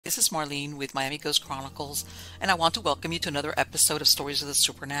this is Marlene with Miami Ghost Chronicles, and I want to welcome you to another episode of Stories of the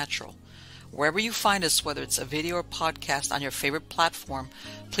Supernatural. Wherever you find us, whether it's a video or podcast on your favorite platform,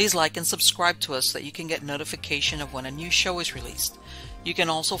 please like and subscribe to us so that you can get notification of when a new show is released. You can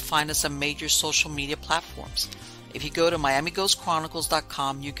also find us on major social media platforms. If you go to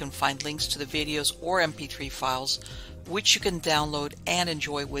MiamiGhostChronicles.com, you can find links to the videos or MP3 files, which you can download and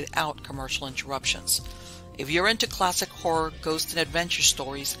enjoy without commercial interruptions. If you're into classic horror, ghost, and adventure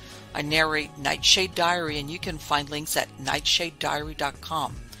stories, I narrate Nightshade Diary, and you can find links at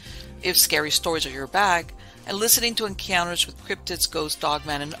nightshadediary.com. If scary stories are your bag, and listening to encounters with cryptids, ghosts,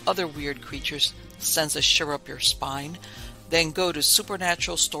 dogman, and other weird creatures sends a shiver up your spine, then go to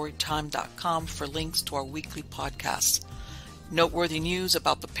supernaturalstorytime.com for links to our weekly podcasts. Noteworthy news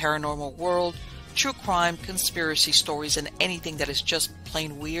about the paranormal world, true crime, conspiracy stories, and anything that is just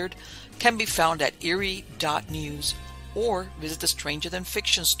plain weird can be found at eerie.news or visit the Stranger Than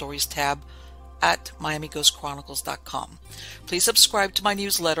Fiction Stories tab at miamighostchronicles.com. Please subscribe to my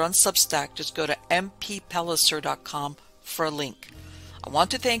newsletter on Substack. Just go to mppellicer.com for a link. I want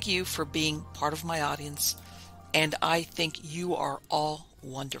to thank you for being part of my audience, and I think you are all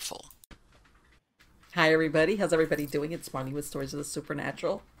wonderful. Hi everybody, how's everybody doing? It's Marlene with Stories of the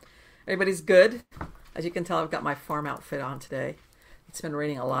Supernatural. Everybody's good. As you can tell, I've got my farm outfit on today. It's been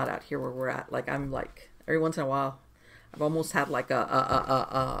raining a lot out here where we're at. I'm every once in a while, I've almost had like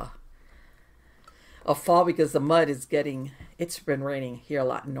a fall because the mud is it's been raining here a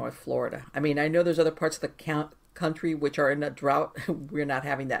lot in North Florida. I mean, I know there's other parts of the country which are in a drought. We're not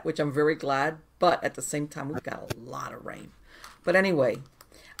having that, which I'm very glad. But at the same time, we've got a lot of rain. But anyway,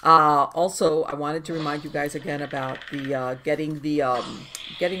 also, I wanted to remind you guys again about the getting on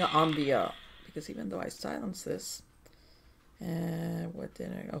the because even though I silence this, that's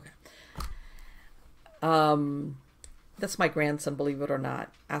my grandson, believe it or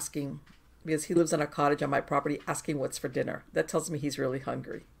not, asking, because he lives in a cottage on my property, asking what's for dinner. That tells me he's really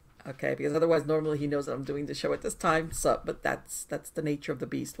hungry. Okay, because otherwise normally he knows that I'm doing the show at this time. So, but that's the nature of the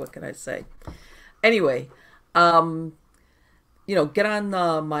beast. What can I say? Anyway, get on my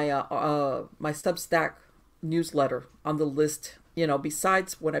Substack newsletter on the list.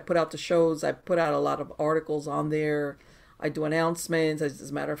 Besides when I put out the shows, I put out a lot of articles on there. I do announcements. As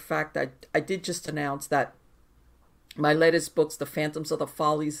a matter of fact, I did just announce that my latest books, The Phantoms of the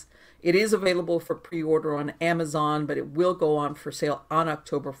Follies, it is available for pre-order on Amazon, but it will go on for sale on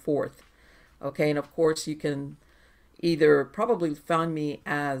October 4th. Okay, and of course you can either probably find me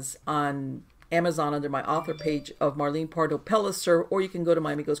as on Amazon under my author page of Marlene Pardo Pellicer, or you can go to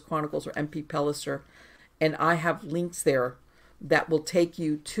Miami Ghost Chronicles or MP Pellicer, and I have links there that will take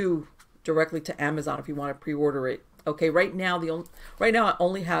you directly to Amazon if you want to pre-order it. Okay, right now I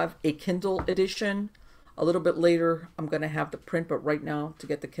only have a Kindle edition. A little bit later, I'm going to have the print, but right now, to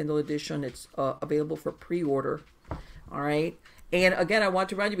get the Kindle edition, it's available for pre-order. All right. And again, I want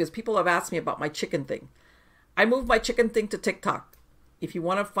to remind you, because people have asked me about my chicken thing. I moved my chicken thing to TikTok. If you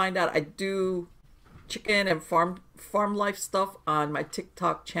want to find out, I do chicken and farm life stuff on my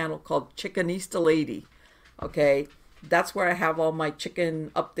TikTok channel called Chickenista Lady. Okay. That's where I have all my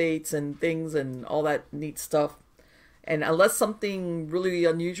chicken updates and things and all that neat stuff. And unless something really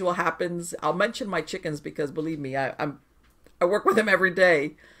unusual happens, I'll mention my chickens because, believe me, I work with them every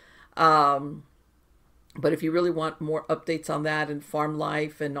day. But if you really want more updates on that and farm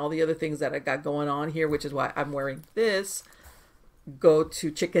life and all the other things that I got going on here, which is why I'm wearing this, go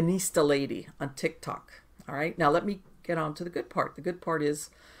to Chickenista Lady on TikTok. All right. Now let me get on to the good part. The good part is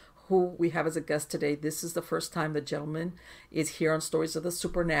who we have as a guest today. This is the first time the gentleman is here on Stories of the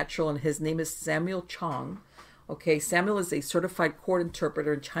Supernatural, and his name is Samuel Chong. Okay, Samuel is a certified court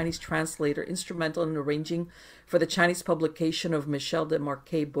interpreter and Chinese translator, instrumental in arranging for the Chinese publication of Michel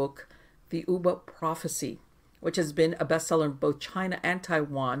Desmarquet book, Thiaoouba Prophecy, which has been a bestseller in both China and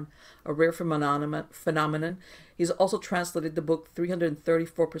Taiwan, a rare phenomenon. He's also translated the book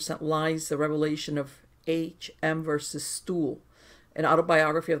 334% Lies, the Revelation of H.M. versus Stool, an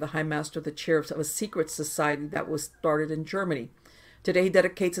autobiography of the High Master of the Cherubs of a secret society that was started in Germany. Today, he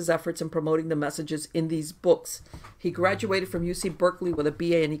dedicates his efforts in promoting the messages in these books. He graduated from UC Berkeley with a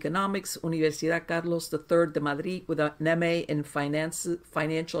BA in Economics, Universidad Carlos III de Madrid with an MA in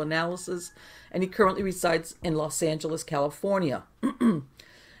Financial Analysis, and he currently resides in Los Angeles, California.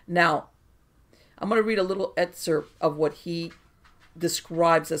 Now, I'm going to read a little excerpt of what he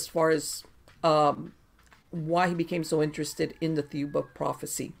describes as far as why he became so interested in the Thiaoouba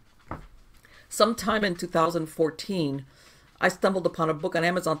prophecy. Sometime in 2014, I stumbled upon a book on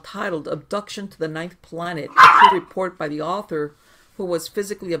Amazon titled Abduction to the Ninth Planet, a true report by the author who was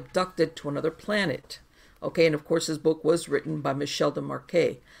physically abducted to another planet. Okay, and of course, his book was written by Michel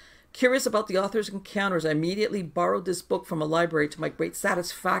Desmarquet. Curious about the author's encounters, I immediately borrowed this book from a library. To my great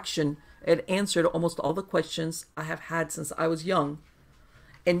satisfaction, it answered almost all the questions I have had since I was young.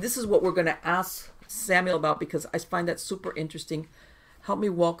 And this is what we're going to ask Samuel about because I find that super interesting. Help me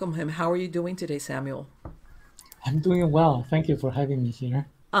welcome him. How are you doing today, Samuel? I'm doing well. Thank you for having me here.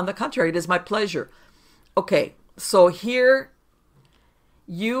 On the contrary, it is my pleasure. Okay, so here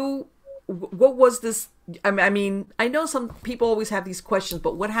you, what was this? I mean, I know some people always have these questions,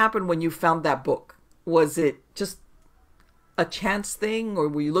 but what happened when you found that book? Was it just a chance thing, or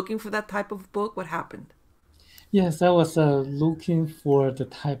were you looking for that type of book? What happened? Yes, I was looking for the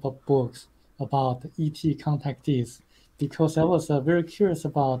type of books about ET contactees because I was very curious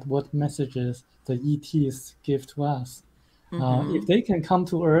about what messages the ETs give to us. If Mm-hmm. they can come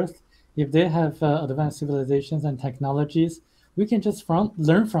to Earth, if they have advanced civilizations and technologies, we can just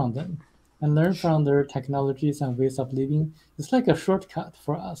learn from them and learn from their technologies and ways of living. It's like a shortcut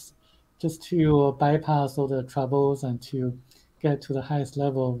for us just to bypass all the troubles and to get to the highest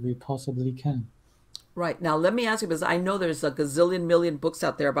level we possibly can. Right. Now, let me ask you, because I know there's a gazillion million books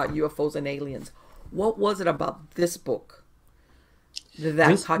out there about UFOs and aliens. What was it about this book that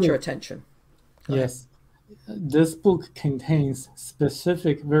This caught your book, attention? Go ahead. yes, this book contains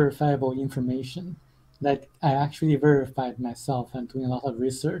specific verifiable information that I actually verified myself and doing a lot of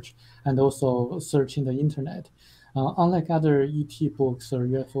research and also searching the internet. Unlike other ET books or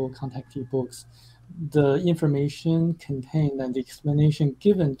UFO contactee books, the information contained and the explanation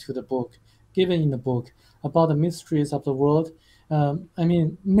given in the book about the mysteries of the world,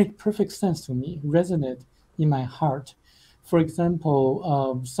 make perfect sense to me, resonate in my heart. For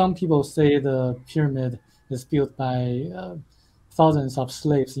example, some people say the pyramid is built by thousands of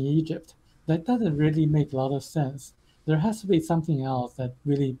slaves in Egypt. That doesn't really make a lot of sense. There has to be something else that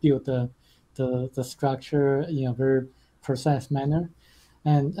really built the structure in a very precise manner.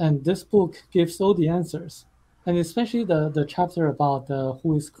 And this book gives all the answers. And especially the chapter about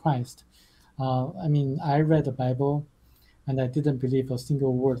who is Christ. I read the Bible and I didn't believe a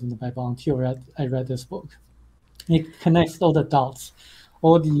single word in the Bible until I read this book. It connects all the dots,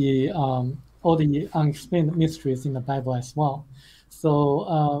 all the unexplained mysteries in the Bible as well.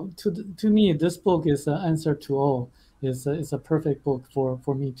 So to me, this book is an answer to all. Is a perfect book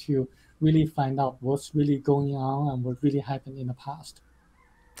for me to really find out what's really going on and what really happened in the past.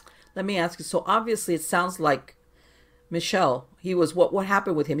 Let me ask you. So obviously, it sounds like Michel. He was what? What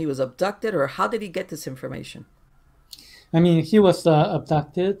happened with him? He was abducted, or how did he get this information? I mean, he was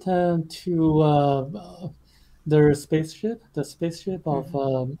abducted to their spaceship. The spaceship of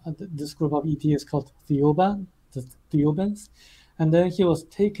Mm-hmm. this group of ET is called Thiaoouba, the Thiaoubans, and then he was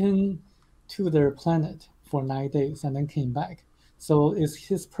taken to their planet for 9 days and then came back. So it's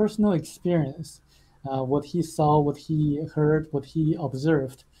his personal experience, what he saw, what he heard, what he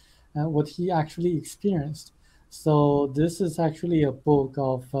observed, what he actually experienced. So this is actually a book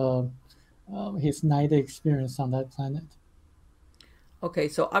of his 9 day experience on that planet. Okay,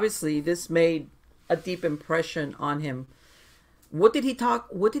 so obviously, this made a deep impression on him. What did he talk?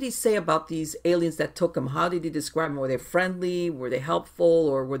 What did he say about these aliens that took him? How did he describe them? Were they friendly? Were they helpful?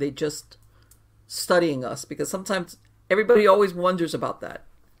 Or were they just studying us? Because sometimes everybody always wonders about that.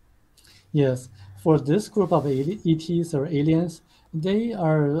 Yes, for this group of ETs or aliens, they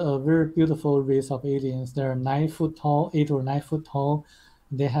are a very beautiful race of aliens. They're 9 foot tall, 8 or 9 foot tall.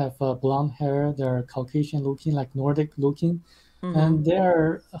 They have blonde hair. They're Caucasian looking, like Nordic looking, Mm-hmm. and they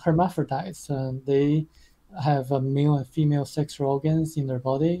are hermaphrodites. They have male and female sexual organs in their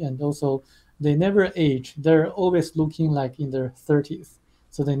body, and also they never age. They're always looking like in their 30s,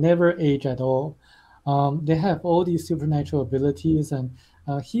 so they never age at all. They have all these supernatural abilities, and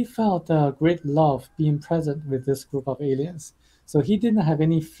he felt great love being present with this group of aliens. So he didn't have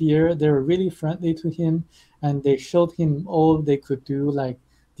any fear. They were really friendly to him, and they showed him all they could do, like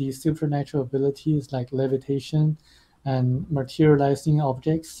these supernatural abilities, like levitation and materializing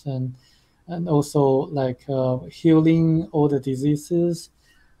objects, and also like healing all the diseases,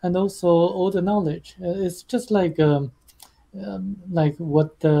 and also all the knowledge. It's just like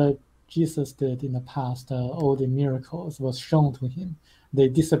what Jesus did in the past. All the miracles was shown to him. They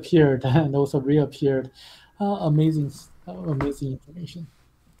disappeared and also reappeared. Amazing information.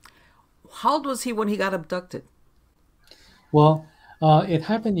 How old was he when he got abducted? Well, it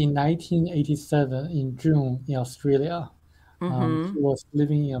happened in 1987 in June in Australia. Mm-hmm. He was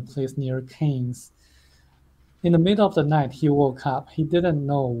living in a place near Cairns. In the middle of the night, he woke up. He didn't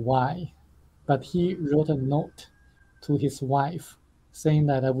know why, but he wrote a note to his wife saying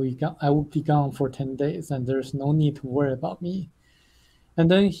that I will be gone for 10 days and there's no need to worry about me.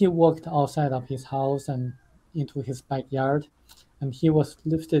 And then he walked outside of his house and into his backyard, and he was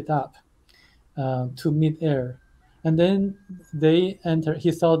lifted up to mid-air. And then they entered.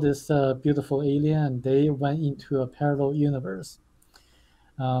 He saw this beautiful alien, and they went into a parallel universe.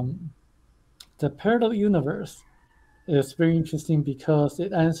 Um, the parallel universe is very interesting because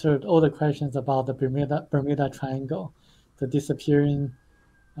it answered all the questions about the Bermuda Triangle, the disappearing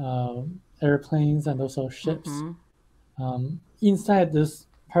airplanes and also ships. Mm-hmm. Inside this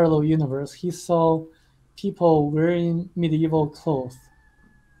parallel universe, he saw people wearing medieval clothes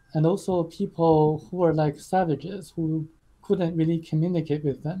and also people who were like savages who couldn't really communicate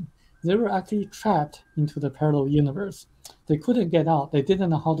with them. They were actually trapped into the parallel universe. They couldn't get out. They didn't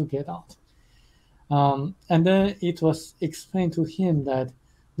know how to get out. And then it was explained to him that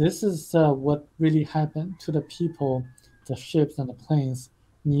this is what really happened to the people, the ships and the planes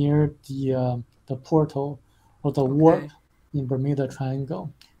near the portal or the warp Okay. in Bermuda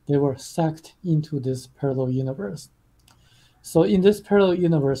Triangle. They were sucked into this parallel universe. So in this parallel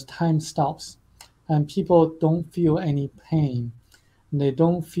universe, time stops, and people don't feel any pain. They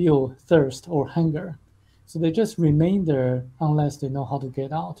don't feel thirst or hunger. So they just remain there unless they know how to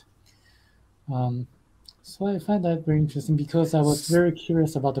get out. Um, so I find that very interesting because I was S- very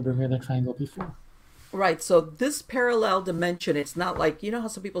curious about the Bermuda Triangle before. Right. So this parallel dimension, it's not like, you know how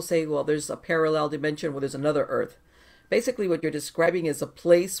some people say, well, there's a parallel dimension where there's another Earth. Basically, what you're describing is a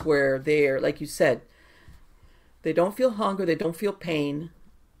place where they're, like you said, they don't feel hunger, they don't feel pain,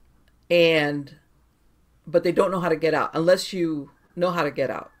 and but they don't know how to get out unless you know how to get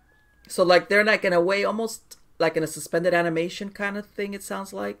out. So like they're like in a way almost like in a suspended animation kind of thing. It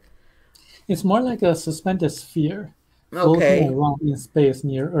sounds like. It's more like a suspended sphere floating Okay. around in space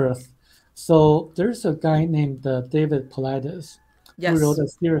near Earth. So there's a guy named David Paulides who wrote Yes. a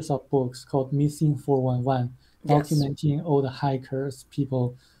series of books called Missing 411, Yes. documenting all the hikers,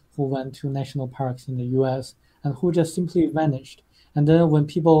 people who went to national parks in the US and who just simply vanished. And then when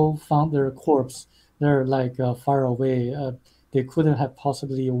people found their corpse, they're like far away. They couldn't have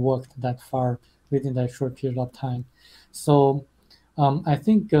possibly walked that far within that short period of time. So I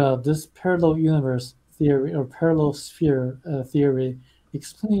think this parallel universe theory or parallel sphere theory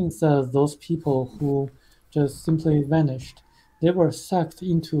explains those people who just simply vanished. They were sucked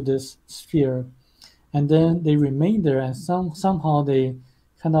into this sphere, and then they remained there, and somehow they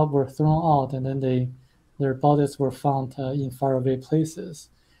kind of were thrown out, and then their bodies were found in faraway places.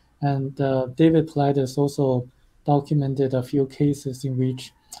 And David Paulides also documented a few cases in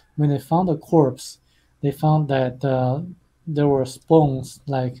which, when they found a corpse, they found that there were bones.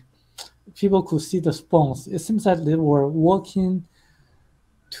 Like people could see the bones. It seems that they were walking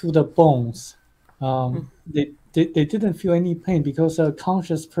to the bones. They didn't feel any pain because a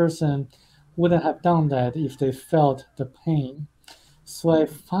conscious person wouldn't have done that if they felt the pain. So I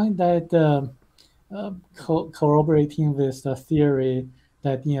find that corroborating with the theory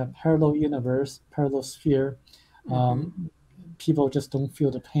that in a parallel universe, parallel sphere, Mm-hmm. um, people just don't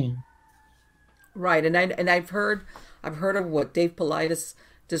feel the pain. Right. And I've heard of what Dave Paulides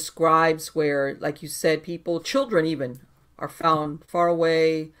describes where, like you said, people, children even, are found far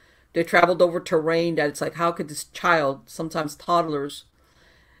away. They traveled over terrain that it's like, how could this child, sometimes toddlers,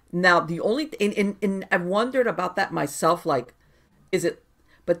 now the only in I've wondered about that myself, like, is it,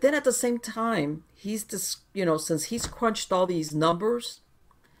 but then at the same time, he's just, since he's crunched all these numbers,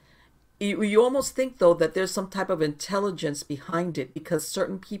 you almost think though that there's some type of intelligence behind it because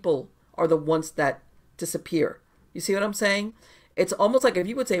certain people are the ones that disappear. You see what I'm saying? It's almost like if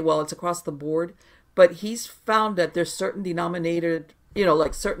you would say, well, it's across the board, but he's found that there's certain denominated,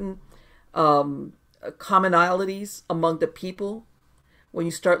 like certain commonalities among the people when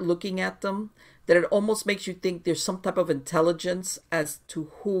you start looking at them, that it almost makes you think there's some type of intelligence as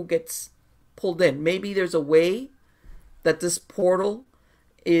to who gets pulled in. Maybe there's a way that this portal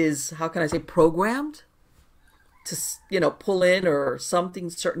is, how can I say, programmed to, pull in or something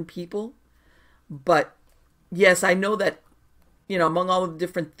certain people. But yes, I know that, among all the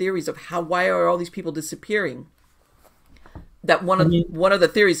different theories of why are all these people disappearing, that I mean, one of the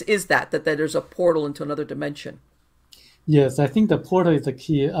theories is that there's a portal into another dimension. yes, I think the portal is the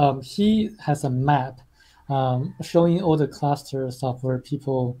key. He has a map showing all the clusters of where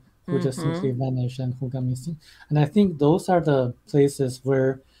people who just Mm-hmm. simply vanish and who got missing. And I think those are the places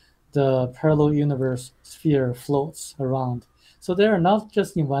where the parallel universe sphere floats around. So they are not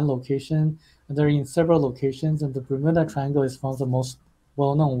just in one location, they're in several locations, and the Bermuda Triangle is one of the most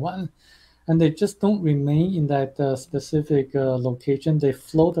well-known one. And they just don't remain in that specific location. They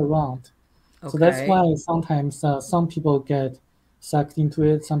float around. So that's Okay. why sometimes some people get sucked into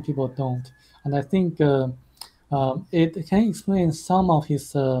it, some people don't. And I think It can explain some of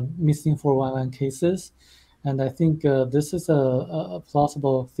his missing 411 cases, and I think this is a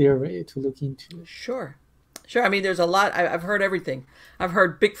plausible theory to look into. Sure. Sure. I mean, there's a lot. I've heard everything. I've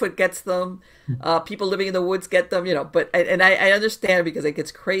heard Bigfoot gets them. People living in the woods get them. But and I understand because it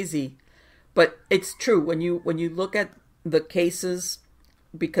gets crazy. But it's true when you look at the cases,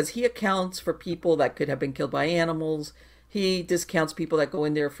 because he accounts for people that could have been killed by animals. He discounts people that go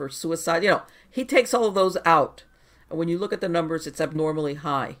in there for suicide. He takes all of those out. And when you look at the numbers, it's abnormally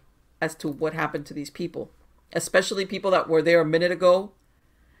high as to what happened to these people, especially people that were there a minute ago.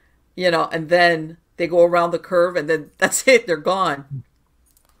 And then they go around the curve, and then that's it. They're gone.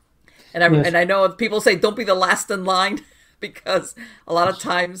 Yes, And I know people say don't be the last in line because a lot of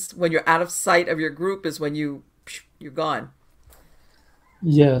times when you're out of sight of your group is when you're gone.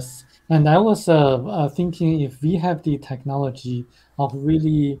 yes. And I was thinking if we have the technology of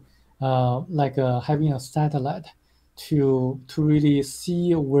really having a satellite to really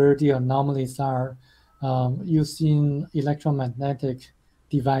see where the anomalies are, using electromagnetic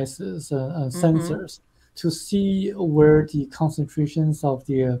devices and Mm-hmm. sensors to see where the concentrations of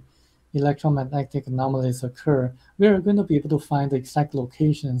the electromagnetic anomalies occur, we are going to be able to find the exact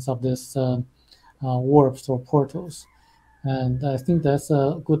locations of these warps or portals. And I think that's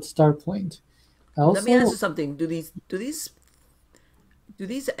a good start point. I Let me ask you also, something. Do these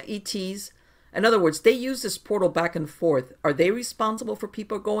ETs, in other words, they use this portal back and forth. Are they responsible for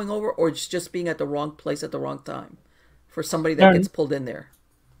people going over, or it's just being at the wrong place at the wrong time for somebody that they're gets pulled in there?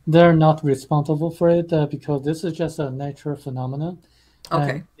 they're not responsible for it because this is just a natural phenomenon,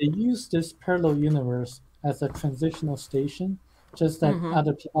 Okay. and they use this parallel universe as a transitional station, just that Mm-hmm.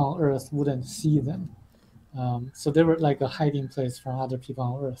 other people on Earth wouldn't see them. So they were like a hiding place from other people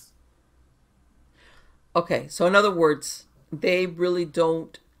on Earth. Okay. So in other words, they really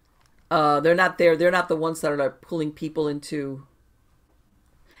don't. They're not there. They're not the ones that are like pulling people into.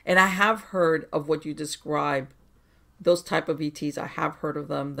 And I have heard of what you describe. Those type of ETs, I have heard of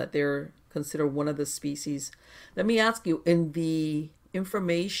them, that they're considered one of the species. Let me ask you, in the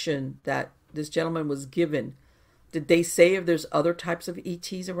information that this gentleman was given, did they say if there's other types of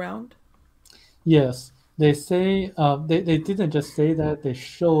ETs around? Yes, they say they didn't just say that, they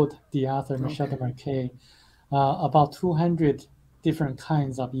showed the author Michel Okay. Desmarquet about 200 different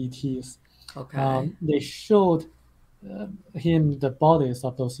kinds of ETs. Okay. They showed him the bodies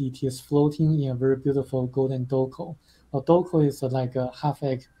of those ETs floating in a very beautiful golden doko. A doko is like a half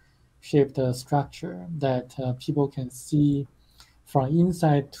egg shaped structure that people can see from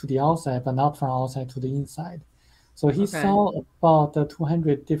inside to the outside, but not from outside to the inside. So he Okay. saw about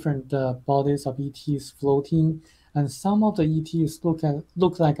 200 different bodies of ETs floating, and some of the ETs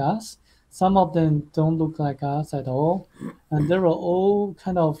look like us. Some of them don't look like us at all, and they were all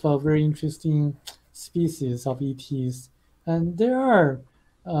kind of very interesting species of ETs. And there are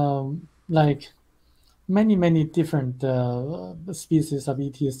like many different species of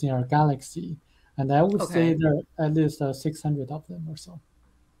ETs in our galaxy, and I would say Okay. there are at least 600 of them or so.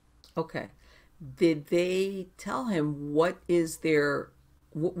 Okay. Did they tell him what is their,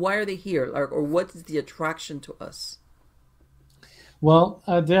 why are they here, or what is the attraction to us? Well,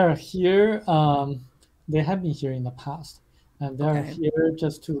 they are here. They have been here in the past, and they are Okay. here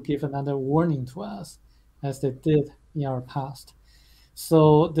just to give another warning to us, as they did in our past.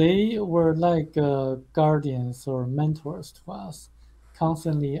 So they were like guardians or mentors to us,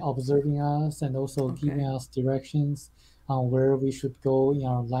 constantly observing us and also giving Okay. us directions on where we should go in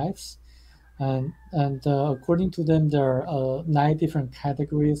our lives. And according to them, there are 9 different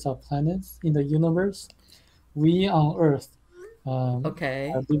categories of planets in the universe. We on Earth are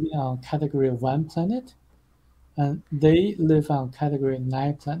Okay. living on category 1 planet, and they live on category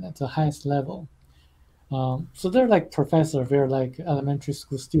 9 planet, the highest level. So they're like professors, they're like elementary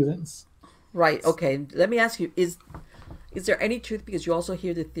school students. Right. Okay. Let me ask you: is there any truth? Because you also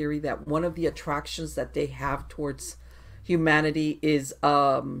hear the theory that one of the attractions that they have towards humanity is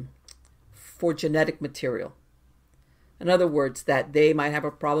for genetic material. In other words, that they might have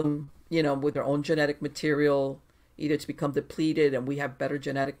a problem, with their own genetic material, either to become depleted and we have better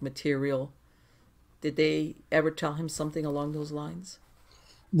genetic material. Did they ever tell him something along those lines?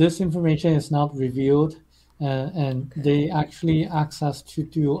 This information is not revealed, and Okay. they actually ask us to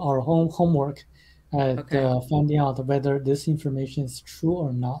do our homework at Okay. finding out whether this information is true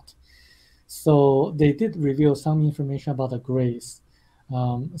or not. So they did reveal some information about the grace,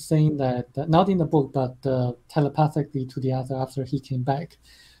 saying that not in the book, but telepathically to the author after he came back.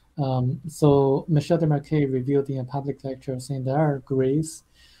 So Michel Desmarquet revealed in a public lecture saying there are grays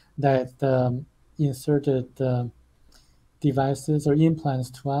that inserted devices or implants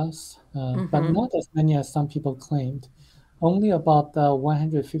to us, but Mm-hmm. not as many as some people claimed. Only about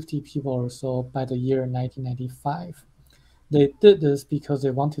 150 people or so by the year 1995. They did this because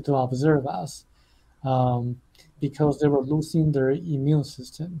they wanted to observe us, um, because they were losing their immune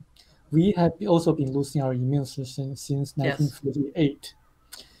system. We had also been losing our immune system since Yes. 1948.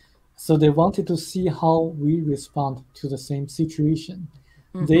 So they wanted to see how we respond to the same situation.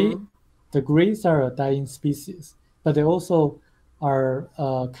 They, Mm-hmm. the Greys are a dying species, but they also are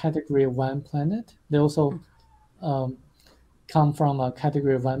a Category 1 planet. They also um, come from a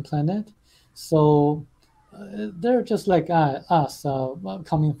Category 1 planet. So they're just like us,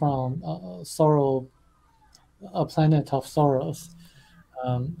 coming from sorrow, a planet of sorrows.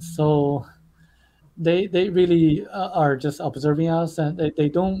 So they really are just observing us, and they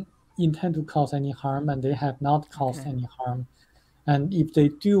don't intend to cause any harm, and they have not caused Okay. any harm. And if they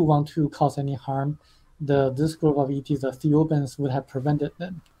do want to cause any harm, this group of ETs, the Thiaoubans, would have prevented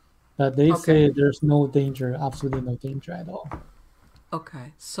them. But they Okay. say there's no danger, absolutely no danger at all.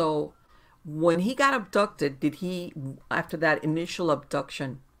 Okay. So when he got abducted, did he, after that initial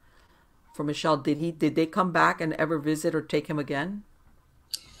abduction for Michelle, did they come back and ever visit or take him again?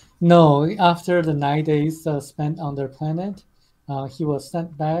 No, after the 9 days spent on their planet, he was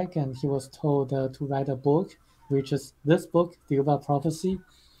sent back and he was told to write a book, which is this book, The Thiaoouba Prophecy.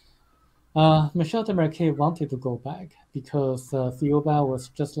 Michel Desmarquet wanted to go back because Thiaoouba was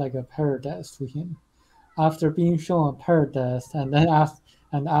just like a paradise to him. After being shown a paradise and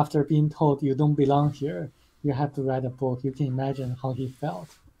after being told you don't belong here, you have to write a book, you can imagine how he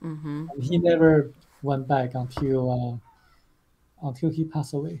felt. Mm-hmm. And he never went back until he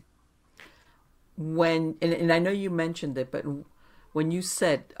passed away. And I know you mentioned it, but when you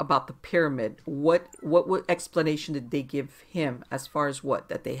said about the pyramid, what explanation did they give him as far as what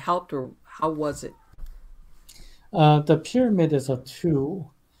that they helped, or how was it? The pyramid is a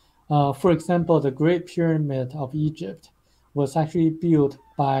tool. For example, the Great Pyramid of Egypt was actually built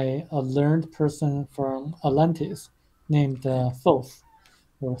by a learned person from Atlantis named Okay. Thoth,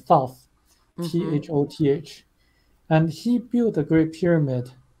 or Thoth, Mm-hmm. Thoth. And he built the Great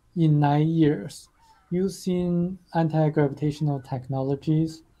Pyramid in 9 years using anti-gravitational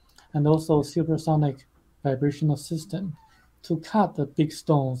technologies and also supersonic vibrational system to cut the big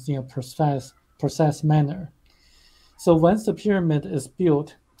stones in a precise manner. So once the pyramid is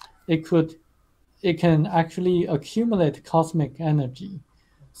built, it could it can actually accumulate cosmic energy.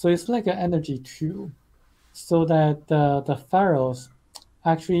 So it's like an energy tube, so that the pharaohs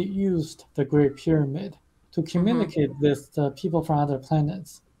actually used the Great Pyramid to Mm-hmm. communicate with the people from other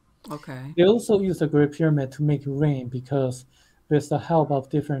planets. Okay. They also used the Great Pyramid to make rain because with the help of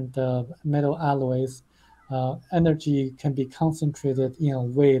different metal alloys, energy can be concentrated in a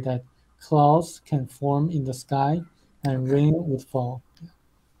way that clouds can form in the sky and Okay. rain would fall.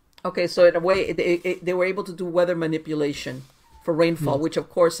 Okay. So in a way, they were able to do weather manipulation for rainfall, Yes, which of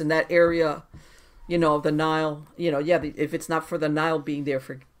course in that area, the Nile, yeah, if it's not for the Nile being there,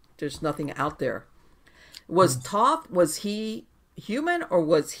 there's nothing out there. Was yes. Toth, was he human or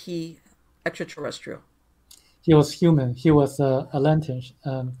was he extraterrestrial? He was human. He was Atlantis,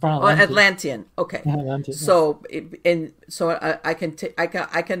 from Oh, Atlantis. Atlantean. Okay. Atlantis, yes.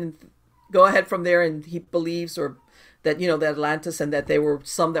 I can go ahead from there, and he believes or that the Atlantis, and that they were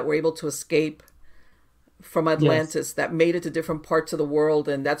some that were able to escape from Yes, Atlantis that made it to different parts of the world,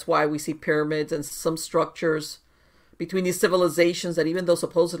 and that's why we see pyramids and some structures between these civilizations that even though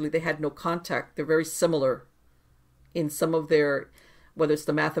supposedly they had no contact, they're very similar in some of their, whether it's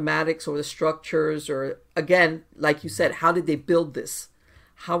the mathematics or the structures, or again, like you said, how did they build this?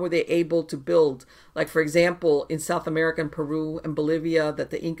 How were they able to build? Like, for example, in South America and Peru and Bolivia, that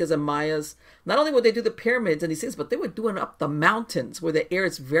the Incas and Mayas, not only would they do the pyramids and these things, but they were doing up the mountains where the air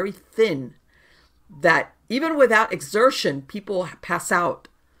is very thin, that even without exertion, people pass out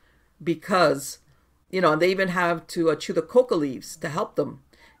because, and they even have to chew the coca leaves to help them.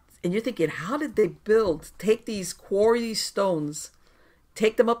 And you're thinking, how did they take these quarry stones,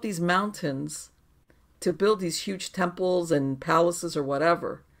 take them up these mountains to build these huge temples and palaces or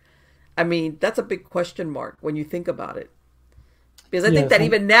whatever? I mean, that's a big question mark when you think about it. Because I think yes, that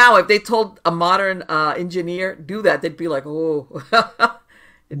even now, if they told a modern engineer do that, they'd be like, oh,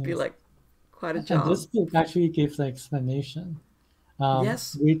 it'd be yes. like quite a And job. this book actually gives the explanation,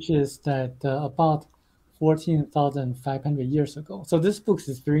 Yes. which is that about 14,500 years ago. So this book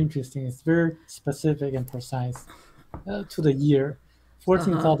is very interesting. It's very specific and precise to the year. Uh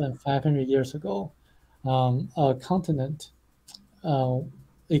huh. 14,500 years ago, a continent uh,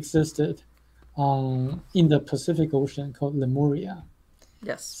 existed in the Pacific Ocean called Lemuria.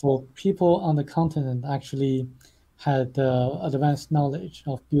 Yes. So people on the continent actually had advanced knowledge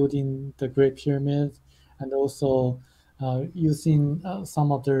of building the Great Pyramid, and also using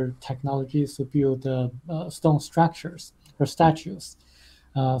some of their technologies to build stone structures or statues.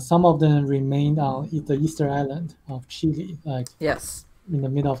 Some of them remained on the Easter Island of Chile, like Yes. in the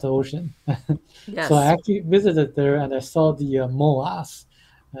middle of the ocean. So I Yes. actually visited there and I saw the moas,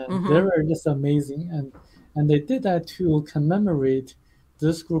 and they Mm-hmm. were just amazing. And they did that to commemorate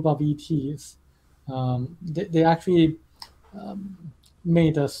this group of ETs. They actually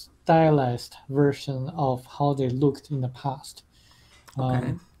made a stylized version of how they looked in the past.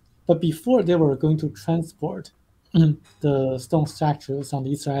 Okay. But before they were going to transport the stone statues on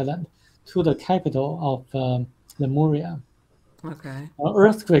the Easter Island to the capital of Lemuria, Okay. an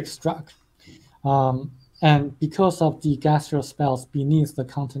earthquake struck. And because of the gaseous spells beneath the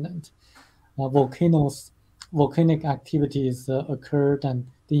continent, volcanic activities occurred, and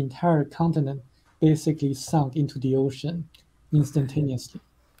the entire continent basically sunk into the ocean Okay. instantaneously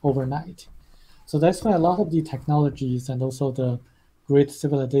overnight. So that's why a lot of the technologies and also the great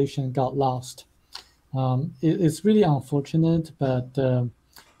civilization got lost. It's really unfortunate, but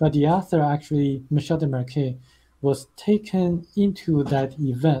the author actually, Michel Desmarquet, was taken into that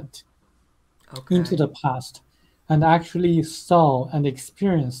event, into Okay. the past, and actually saw and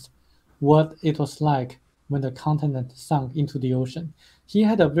experienced what it was like when the continent sunk into the ocean. He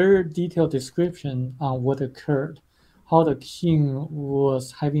had a very detailed description on what occurred, how the king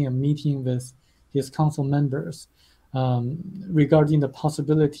was having a meeting with his council members regarding the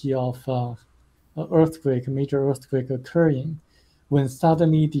possibility of a earthquake, a major earthquake occurring, when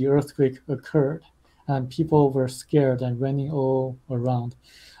suddenly the earthquake occurred and people were scared and running all around.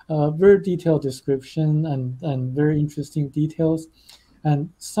 Very detailed description and very interesting details.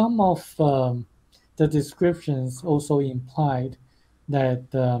 And some of the descriptions also implied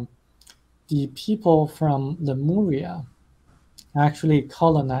that the people from Lemuria actually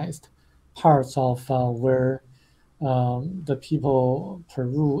colonized parts of where the people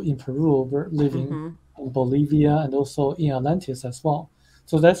in Peru were living, Mm-hmm. in Bolivia and also in Atlantis as well.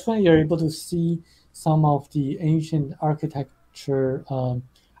 So that's why you're able to see some of the ancient architecture,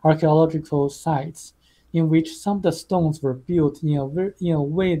 archaeological sites in which some of the stones were built in a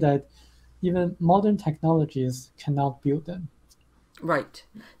way that even modern technologies cannot build them. Right.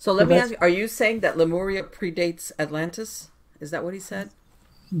 So So let me ask that's you, are you saying that Lemuria predates Atlantis? Is that what he said?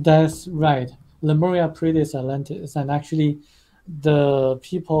 that's right. Lemuria predates Atlantis, and actually, the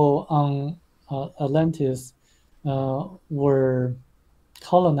people on Atlantis were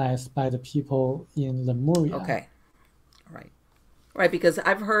colonized by the people in Lemuria. Okay. Right. Right, because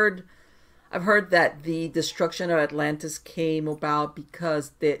I've heard that the destruction of Atlantis came about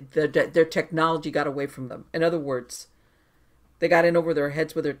because their technology got away from them. In other words, they got in over their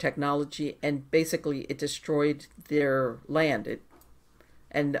heads with their technology, and basically it destroyed their land.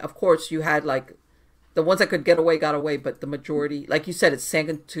 And of course, you had like the ones that could get away got away, but the majority, like you said, it sank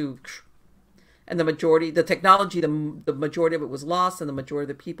into, and the majority, the technology, the majority of it was lost, and the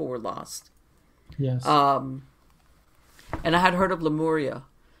majority of the people were lost. Yes. Um, and I had heard of Lemuria,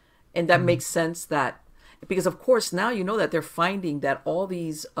 and that Mm. makes sense that because of course now you know that they're finding that all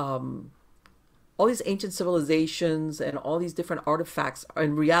these ancient civilizations and all these different artifacts are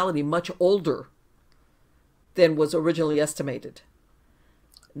in reality much older than was originally estimated.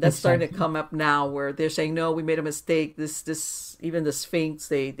 That's starting to Exactly. come up now where they're saying no, we made a mistake. This even the Sphinx,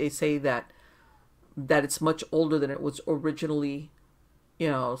 they say that it's much older than it was originally,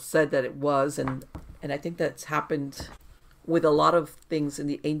 said that it was. And I think that's happened with a lot of things in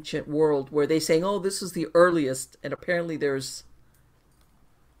the ancient world where they saying, oh, this is the earliest, and apparently there's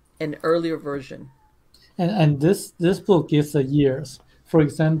an earlier version. And this book gives the years. For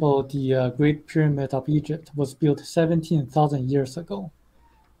example, the Great Pyramid of Egypt was built 17,000 years ago.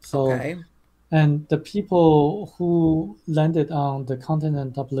 So, Okay. and the people who landed on the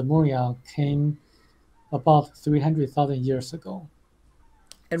continent of Lemuria came about 300,000 years ago.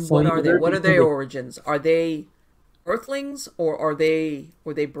 And So what in are a they? very What are detailed, their origins? Are they earthlings, or were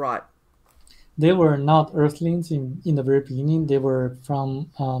they brought? they were not Earthlings in the very beginning. They were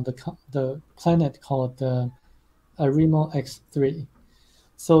from the planet called Arimo X3.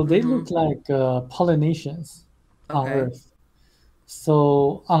 So they Mm-hmm. look like Polynesians on Okay. Earth.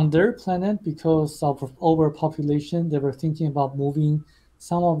 So on their planet, because of overpopulation, they were thinking about moving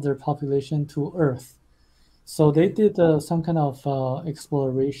some of their population to Earth. So they Okay. did some kind of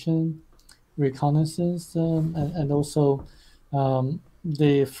exploration, reconnaissance, and also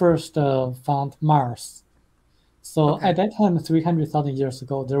they first found Mars. So Okay. at that time, 300,000 years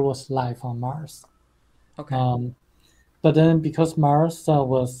ago, there was life on Mars. Okay. But then because Mars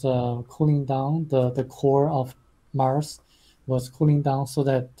was cooling down, the core of Mars was cooling down, so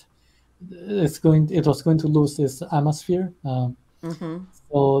that it was going to lose its atmosphere. Mm-hmm.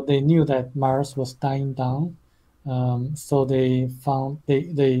 So they knew that Mars was dying down. So they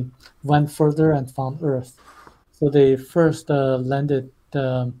went further and found Earth. So they first landed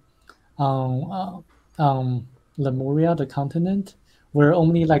on Lemuria, the continent, where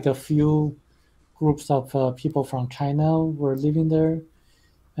only like a few groups of people from China were living there.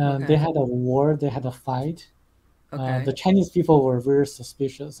 And they Okay. had a war, they had a fight. The Okay. Chinese people were very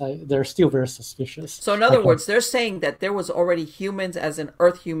suspicious. They're still very suspicious. So in I other can, words, they're saying that there was already humans, as in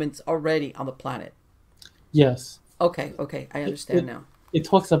Earth humans, already on the planet. yes, Okay. Okay. I it, understand it, now. it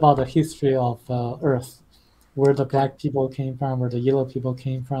talks about the history of Earth, where the Okay. black people came from, where the yellow people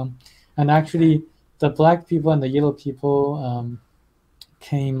came from. And Okay. actually, the black people and the yellow people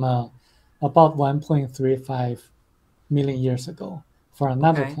came about 1.35 million years ago for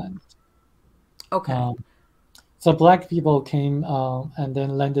another Okay. planet. Okay. Um, so black people came and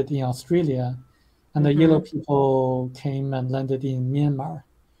then landed in Australia, and the yellow Mm-hmm. people came and landed in Myanmar.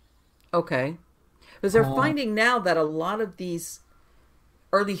 Okay. Because they're Uh, finding now that a lot of these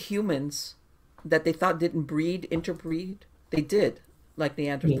early humans that they thought didn't interbreed, they did, like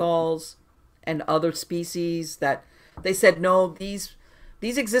yeah, Neanderthals and other species that they said no, these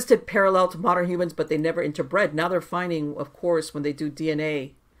existed parallel to modern humans, but they never interbred. Now they're finding, of course, when they do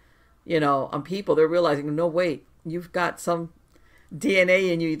DNA, on people, they're realizing, no, wait, you've got some DNA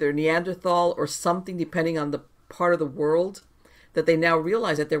in you, either Neanderthal or something, depending on the part of the world, that they now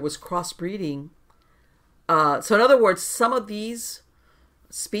realize that there was crossbreeding. So, in other words, some of these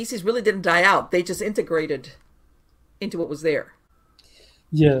species really didn't die out, they just integrated into what was there.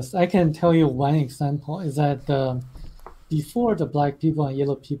 yes, I can tell you one example is that before the black people and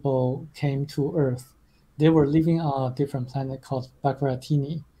yellow people came to Earth, they were living on a different planet called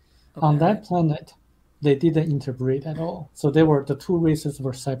Bagratini. On Okay. that planet, they didn't interbreed at all. So the two races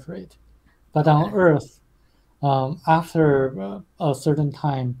were separate. But on Okay. Earth, after a certain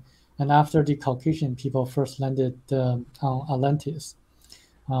time, and after the Caucasian people first landed on Atlantis,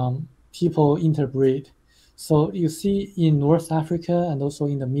 people interbreed. So you see in North Africa and also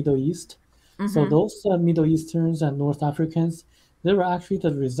in the Middle East. So Mm-hmm. those Middle Easterns and North Africans, they were actually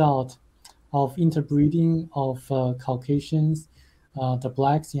the result of interbreeding of Caucasians, the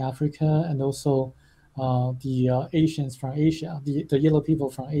blacks in Africa, and also the Asians from Asia, the yellow people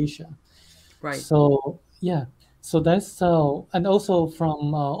from Asia. Right. So yeah, so that's and also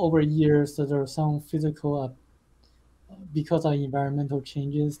from over years, so there are some physical because of environmental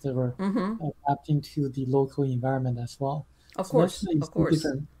changes that were Mm-hmm. adapting to the local environment as well. Of So that's course. why you Of see course.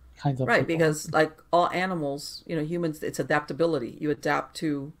 different kinds of Right, people. because like all animals, humans, it's adaptability. You adapt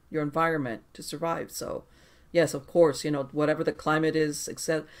to your environment to survive. So, yes, of course, whatever the climate is,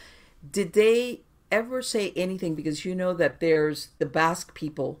 except did they ever say anything, because you know that there's the Basque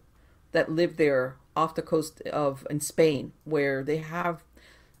people that live there off the coast of in Spain, where they have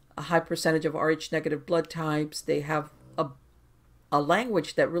a high percentage of Rh negative blood types. They have a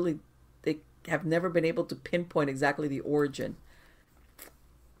language that really they have never been able to pinpoint exactly the origin.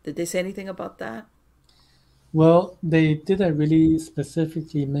 Did they say anything about that? Well, they didn't really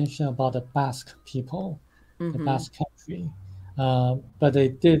specifically mention about the Basque people, the Mm-hmm. Basque country, but they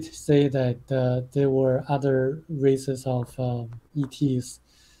did say that there were other races of ETs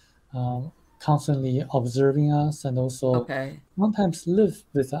constantly observing us and also Okay. sometimes live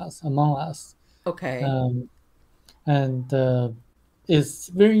with us, among us. Okay. Um, and it's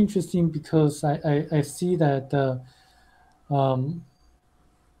very interesting because I see that um,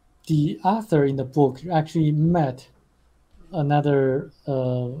 the author in the book actually met another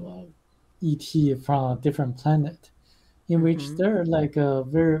ET from a different planet, in which Mm-hmm. they're like a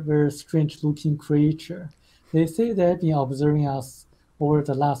very, very strange looking creature. They say they've been observing us over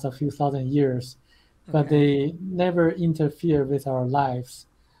the last a few thousand years, but Okay. they never interfere with our lives.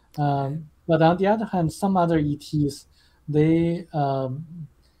 Okay. But on the other hand, some other ETs, they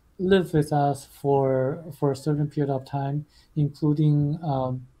live with us for a certain period of time, including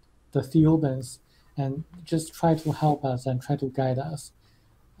the Thiaoubans, and just try to help us and try to guide us.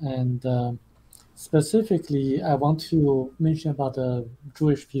 And specifically, I want to mention about the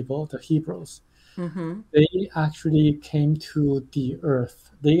Jewish people, the Hebrews. Mm-hmm. They actually came to the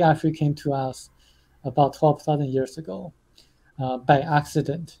earth. They actually came to us about 12,000 years ago by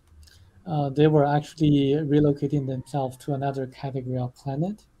accident. They were actually relocating themselves to another category of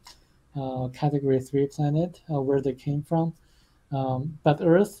planet, category 3 planet, where they came from. But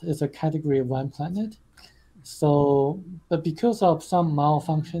Earth is a category 1 planet. So, but because of some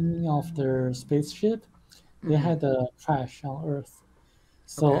malfunctioning of their spaceship, they Mm-hmm. had a crash on Earth.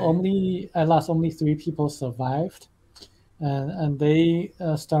 So Okay. only at last only 3 people survived, and they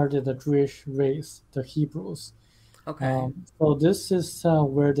started the Jewish race, the Hebrews. Okay. So this is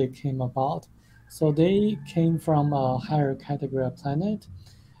where they came about. So they came from a higher category of planet,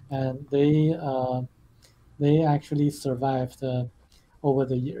 and they actually survived over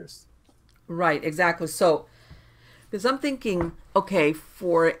the years. Right, exactly. So, because I'm thinking, okay,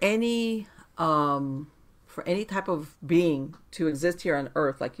 for any type of being to exist here on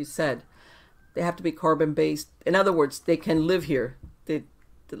Earth, like you said, they have to be carbon based. In other words, they can live here. They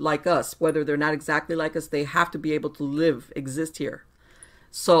like us, whether they're not exactly like us, they have to be able to live, exist here.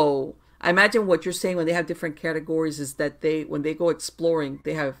 So I imagine what you're saying when they have different categories is that when they go exploring,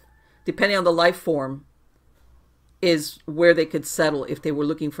 they have, depending on the life form, is where they could settle if they were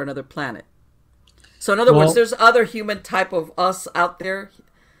looking for another planet. So in other words, Well, there's other human type of us out there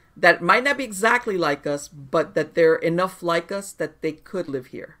that might not be exactly like us, but that they're enough like us that they could live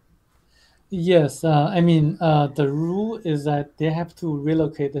here. yes, I mean, the rule is that they have to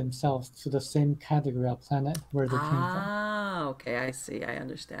relocate themselves to the same category of planet where they came from. Ah, okay, I see. I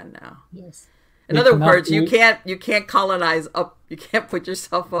understand now. Yes, In they other cannot words, do you can't colonize up. You can't put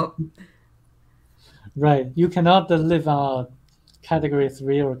yourself up. right. You cannot live on a category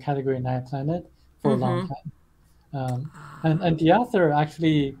 3 or category 9 planet for a long Mm-hmm. time. And the author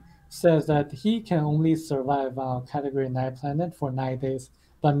actually says that he can only survive on category 9 planet for 9 days,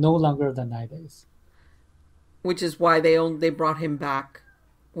 but no longer than 9 days, Which is why they brought him back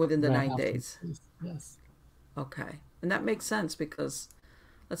within the right nine after days. this. Yes. Okay, and that makes sense because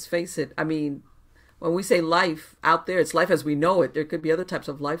let's face it. I mean, when we say life out there, it's life as we know it. There could be other types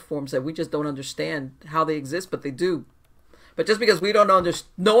of life forms that we just don't understand how they exist, but they do. But just because we don't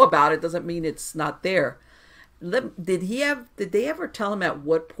know about it doesn't mean it's not there. Did they ever tell him at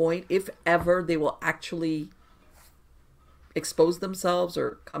what point, if ever, they will actually expose themselves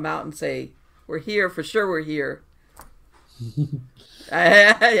or come out and say, "We're here for sure. We're here."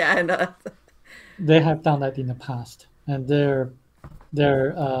 Yeah, I know. They have done that in the past, and they're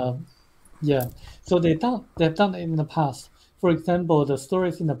yeah. So they've done it in the past. For example, the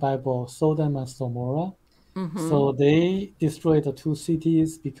stories in the Bible, Sodom and Gomorrah. Mm-hmm. So they destroyed the two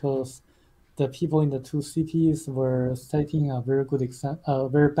cities because the people in the two cities were setting a very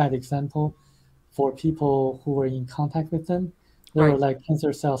bad example for people who were in contact with them. There were Right, like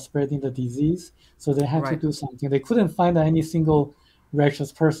cancer cells spreading the disease, so they had to right, do something. They couldn't find any single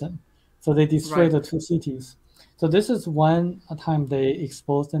righteous person, so they destroyed right. the two cities. So this is one time they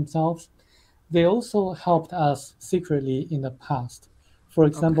exposed themselves. They also helped us secretly in the past. For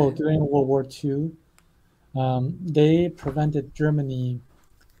example, Okay, during World War II, they prevented Germany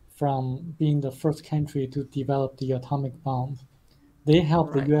from being the first country to develop the atomic bomb. They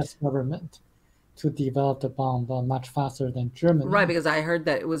helped the right, US government to develop the bomb much faster than right. Germany. Because I heard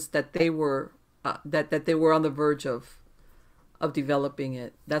that it was that they were that they were on the verge of developing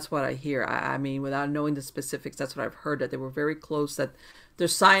it. That's what I hear. I mean, without knowing the specifics, that's what I've heard. That they were very close. That they're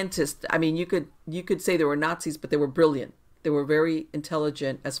scientists. I mean, you could say they were Nazis, but they were brilliant. They were very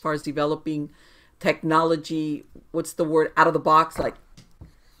intelligent as far as developing technology. What's the word? Out of the box. Like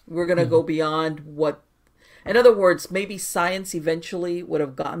we're gonna Mhm. go beyond what. In other words, maybe science eventually would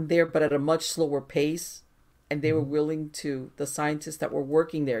have gotten there, but at a much slower pace. And they were Mhm. willing to, the scientists that were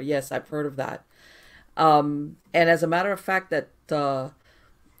working there. Yes, I've heard of that. And as a matter of fact, that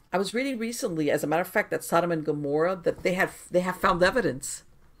I was reading recently, as a matter of fact, that Sodom and Gomorrah, that they have found evidence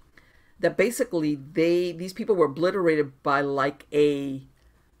that basically these people were obliterated by like a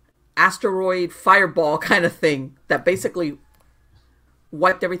asteroid fireball kind of thing that basically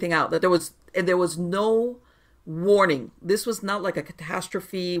wiped everything out. That there was no warning. This was not like a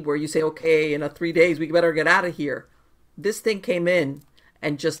catastrophe where you say, okay, in 3 days we better get out of here. This thing came in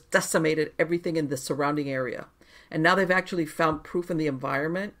and just decimated everything in the surrounding area. And now they've actually found proof in the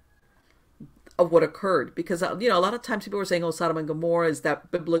environment of what occurred. Because a lot of times people were saying, "Oh, Sodom and Gomorrah is that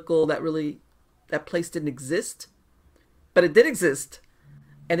biblical? That place didn't exist, but it did exist."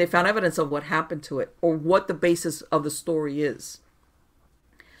 And they found evidence of what happened to it or what the basis of the story is.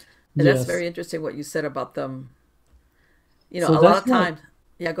 And that's Yes. very interesting what you said about them. So A lot that's of why times.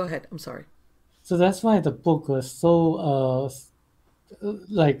 Yeah, go ahead. I'm sorry. so that's why the book was so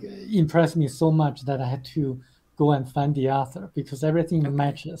like impressed me so much that I had to go and find the author because everything Okay.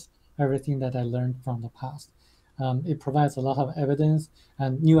 matches everything that I learned from the past. It provides a lot of evidence,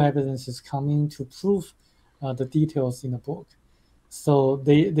 and new evidence is coming to prove the details in the book. So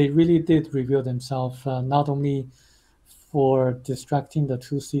they really did reveal themselves not only for destructing the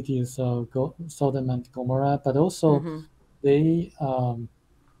two cities, Sodom and Gomorrah, but also Mm-hmm. they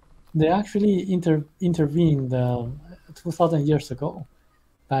they actually intervened 2,000 years ago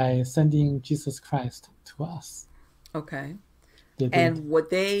by sending Jesus Christ to us. Okay. They did. And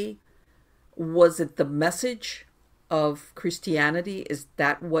was it the message of Christianity? Is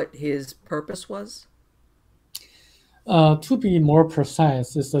that what his purpose was? To be more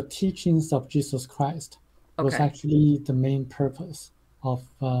precise, is the teachings of Jesus Christ was Okay. actually the main purpose of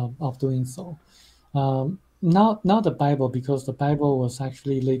doing so. Not the Bible, because the Bible was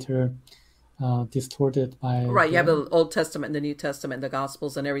actually later distorted by Right, you have the. the Old Testament and the New Testament, the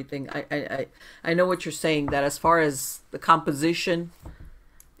Gospels and everything. I know what you're saying. That as far as the composition,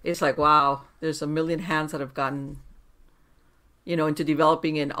 it's like wow, there's a million hands that have gotten into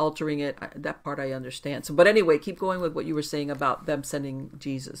developing and altering it. That part I understand. So, but anyway, keep going with what you were saying about them sending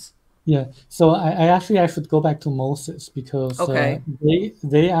Jesus. Yeah, so I should go back to Moses, because Okay.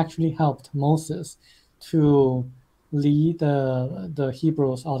 they actually helped Moses to lead the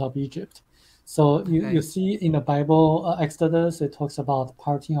Hebrews out of Egypt. So you Okay. see in the Bible, Exodus, it talks about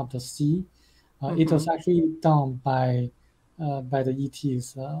parting of the sea. It was Mm-hmm. actually done by the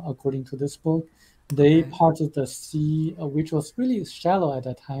ETs, according to this book. They Okay. parted the sea, which was really shallow at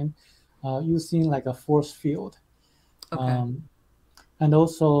that time, using like a force field. Okay. Um, and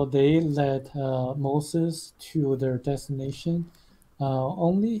also, they led Moses to their destination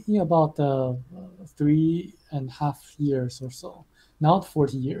only in about 3.5 years or so, not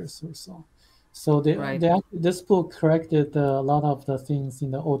 40 years or so. So Right. this book corrected a lot of the things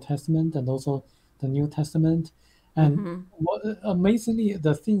in the Old Testament and also the New Testament. And Mm-hmm. amazingly,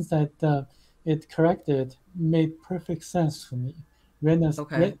 the things that it corrected made perfect sense to me,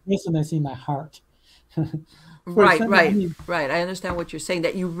 Okay. resonance in my heart. For Right. example, I Right. mean, Right. I understand what you're saying.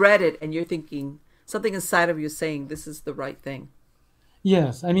 That you read it and you're thinking something inside of you saying this is the right thing.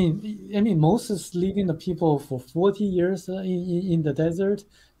 yes, I mean, Moses leading the people for 40 years in the desert,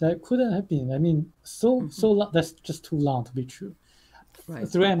 that couldn't have been. I mean, Mm-hmm. so long, that's just too long to be true. Right.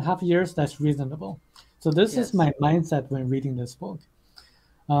 3.5 years, that's reasonable. So this is Yes. my mindset when reading this book.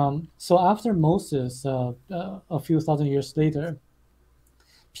 So after Moses, a few thousand years later,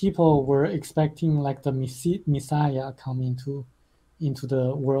 people were expecting like the Messiah come into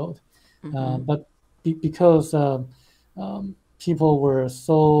the world, Mm-hmm. but because people were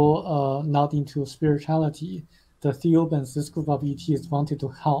so not into spirituality, the Theobans, this group of ETs, wanted to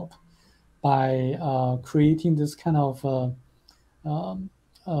help by creating this kind of um,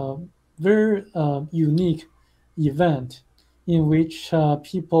 uh, very unique event in which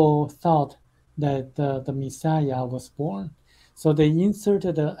people thought that the Messiah was born. So they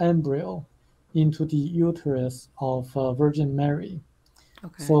inserted an embryo into the uterus of Virgin Mary.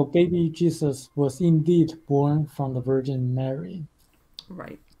 Okay. So baby Jesus was indeed born from the Virgin Mary.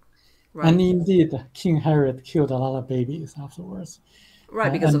 Right. And Right. indeed, King Herod killed a lot of babies afterwards.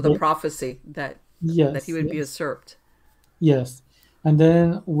 Right. Because of And the they, prophecy that he yes, would be yes. usurped. Yes, and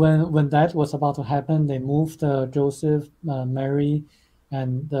then when that was about to happen, they moved Joseph, Mary,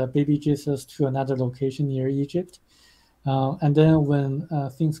 and the baby Jesus to another location near Egypt. And then when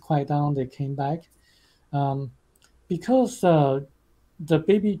things quiet down, they came back. Um, because the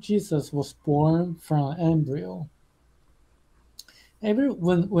baby Jesus was born from an embryo.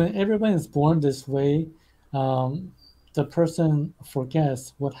 When everyone is born this way, um, the person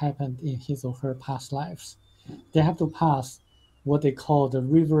forgets what happened in his or her past lives. They have to pass what they call the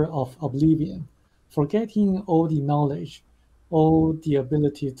river of oblivion, forgetting all the knowledge, all the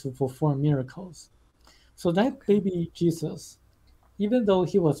ability to perform miracles. So that Okay. baby Jesus, even though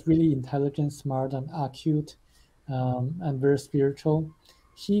he was really intelligent, smart, and acute, and very spiritual,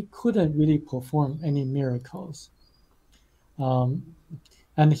 he couldn't really perform any miracles. Um,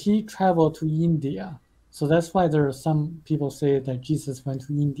 and he traveled to India. So that's why there are some people say that Jesus went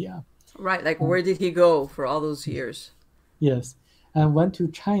to India. Right. Like Um, where did he go for all those years? Yes, and went to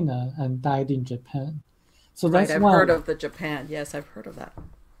China and died in Japan. So Right. that's I've why. heard of the Japan. Yes, I've heard of that.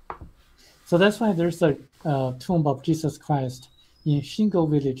 So that's why there's a tomb of Jesus Christ in Shingo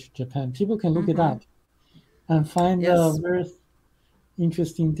Village, Japan. People can look it Mm-hmm. up and find Yes. very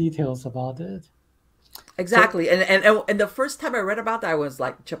interesting details about it. So Exactly. And the first time I read about that, I was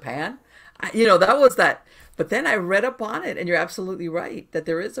like, Japan? that was that. But then I read up on it, and you're absolutely right that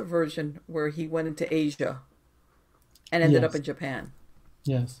there is a version where he went into Asia and ended up yes, in Japan.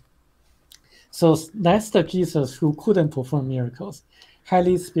 yes. So that's the Jesus who couldn't perform miracles.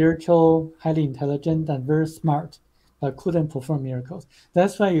 Highly spiritual, highly intelligent, and very smart, but couldn't perform miracles.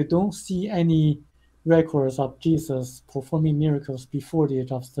 That's why you don't see any records of Jesus performing miracles before the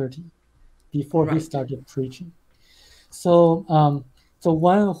age of 30, before he Right. started preaching. So, the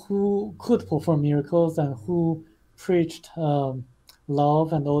one who could perform miracles and who preached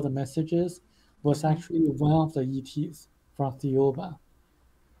love and all the messages was Mm-hmm. actually one of the ETs from Thiaoouba.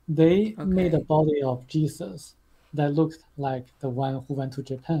 They made a Okay. body of Jesus, that looked like the one who went to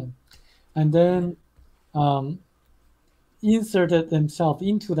Japan, and Okay. then inserted themselves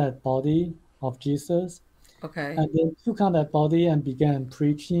into that body of Jesus, Okay. and then took on that body and began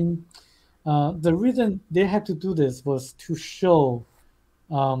preaching. The reason they had to do this was to show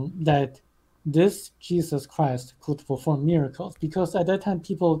that this Jesus Christ could perform miracles, because at that time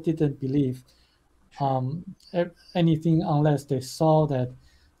people didn't believe Sure. anything unless they saw that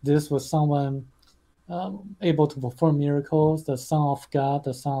this was someone able to perform miracles, the Son of God,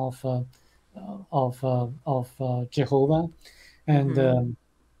 the Son of Jehovah, and Mm-hmm.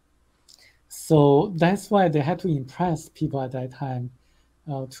 so that's why they had to impress people at that time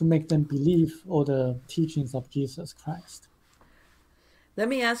to make them believe all the teachings of Jesus Christ. Let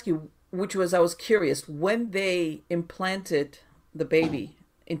me ask you, which was I was curious when they implanted the baby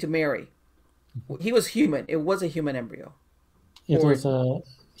into Mary. He was human. It was a human embryo, It or was a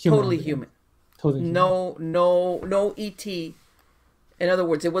human totally embryo, human. totally human. No ET. In other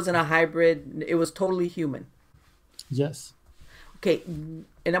words, it wasn't a hybrid. It was totally human. Yes. Okay,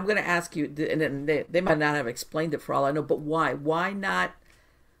 and I'm going to ask you, and then they might not have explained it for all I know, but why? Why not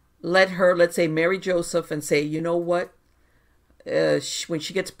let her, let's say, marry Joseph and say, you know what? When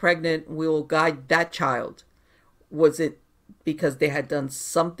she gets pregnant, we'll guide that child. Was it because they had done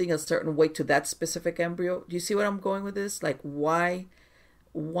something a certain way to that specific embryo? Do you see what I'm going with this? Like, why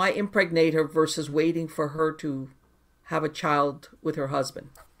impregnate her versus waiting for her to have a child with her husband?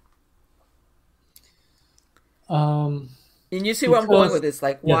 Um, And you see where I'm going with because this?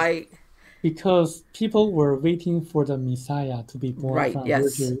 Like, yes, why? because people were waiting for the Messiah to be born Right?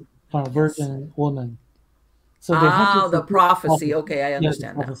 Yes. from a Yes. virgin woman. So they had to Ah, the fulfill the prophecy. prophecy. Okay, I Yeah, the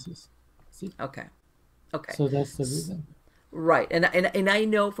understand now. prophecies. See, Okay. Okay. so that's the reason. Right. And I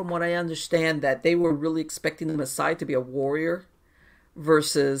know from what I understand that they were really expecting the Messiah to be a warrior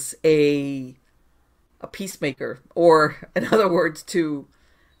versus a peacemaker, or in other words, to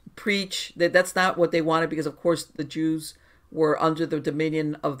preach that that's not what they wanted, because of course the Jews were under the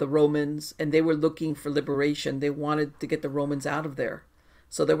dominion of the Romans and they were looking for liberation. They wanted to get the Romans out of there.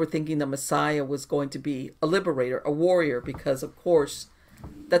 So they were thinking the Messiah was going to be a liberator, a warrior, because of course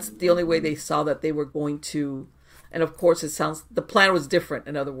that's the only way they saw that they were going to. And of course it sounds the plan was different,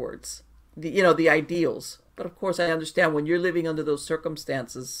 in other words, the ideals. But of course I understand when you're living under those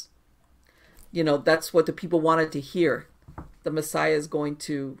circumstances, that's what the people wanted to hear. The Messiah is going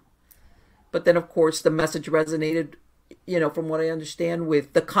to. But then of course the message resonated, from what I understand,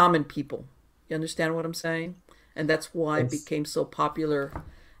 with the common people. You understand what I'm saying? And that's why it Yes, became so popular.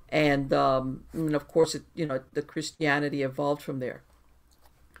 And of course the Christianity evolved from there.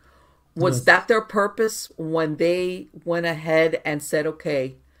 Was yes. that their purpose when they went ahead and said,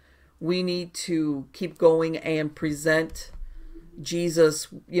 okay, we need to keep going and present Jesus,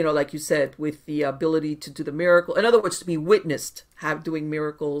 like you said, with the ability to do the miracle. In other words, to be witnessed, have doing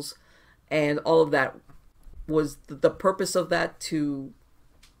miracles and all of that. Was the purpose of that to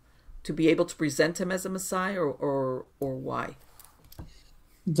be able to present him as a Messiah, or why?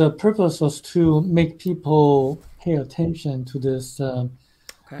 The purpose was to make people pay attention to this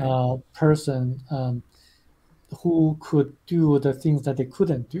Okay. person who could do the things that they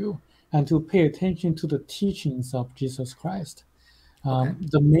couldn't do, and to pay attention to the teachings of Jesus Christ. Okay.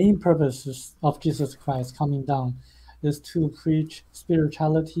 The main purpose of Jesus Christ coming down is to preach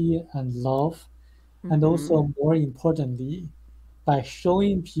spirituality and love, and Mm-hmm. also, more importantly, by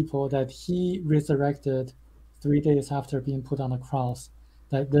showing people that he resurrected 3 days after being put on a cross,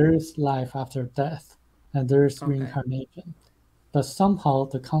 that there is life after death and there is Okay. reincarnation. But somehow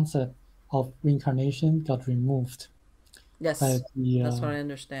the concept of reincarnation got removed by Yes, the that's what I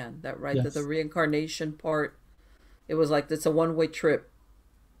understand. That right, that the yes, reincarnation part, it was like it's a one-way trip.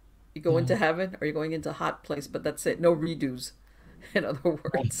 You go yeah, into heaven or you're going into a hot place, but that's it. No redos, in other right.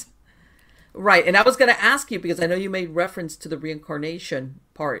 words. Right, and I was going to ask you because I know you made reference to the reincarnation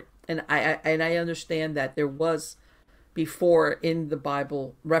part, and I understand that there was before in the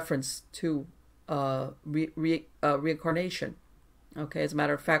Bible reference to reincarnation. Okay, as a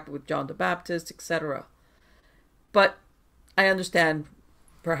matter of fact, with John the Baptist, etc. But I understand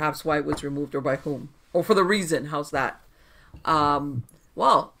perhaps why it was removed, or by whom, or for the reason. How's that? Um,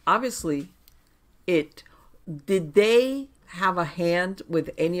 well, obviously, it did they have a hand with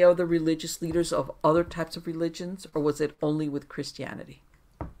any other religious leaders of other types of religions, or was it only with Christianity?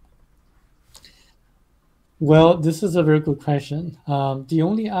 Well, this is a very good question. The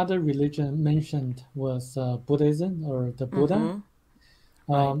only other religion mentioned was Buddhism, or the Buddha. Mm-hmm.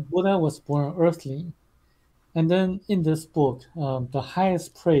 Right. Buddha was born earthling. And then in this book, the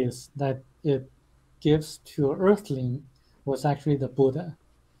highest praise that it gives to earthling was actually the Buddha.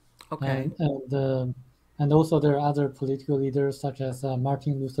 Okay. And And also there are other political leaders such as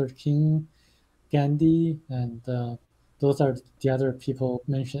Martin Luther King, Gandhi, and those are the other people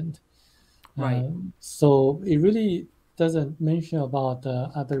mentioned. Right. So it really doesn't mention about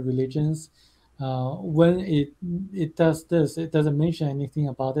other religions. When it does this, it doesn't mention anything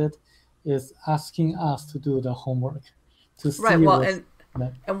about it. It's asking us to do the homework, to Right. see Well, what's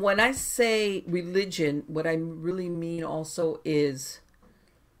that. and when I say religion, what I really mean also is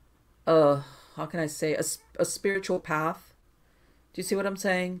how can I say a spiritual path. Do you see what I'm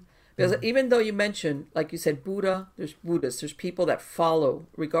saying? Because Mm. even though you mentioned, like you said, Buddha, there's Buddhists, there's people that follow,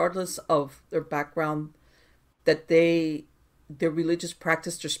 regardless of their background, that their religious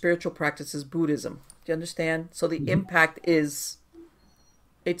practice, their spiritual practice is Buddhism. Do you understand? So the Mhm. impact is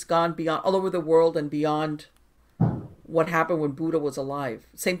it's gone beyond all over the world and beyond what happened when Buddha was alive.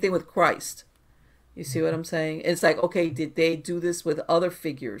 Same thing with Christ. You see what I'm saying? It's like, okay, did they do this with other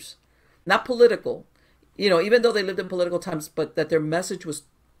figures? Not political, even though they lived in political times, but that their message was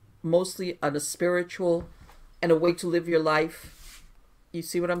mostly on a spiritual and a way to live your life. You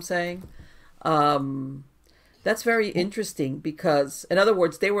see what I'm saying? Um, that's very interesting because, in other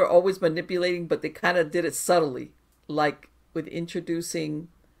words, they were always manipulating, but they kind of did it subtly, like with introducing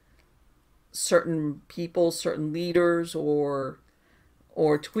certain people, certain leaders, or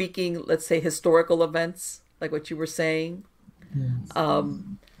tweaking, let's say, historical events, like what you were saying. Yes.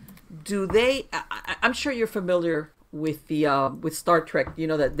 Do they? I'm sure you're familiar with the with Star Trek. You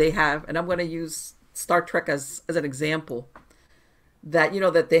know that they have, and I'm going to use Star Trek as an example. That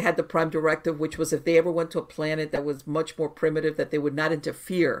that they had the Prime Directive, which was if they ever went to a planet that was much more primitive, that they would not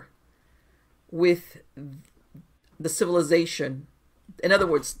interfere with the civilization. In other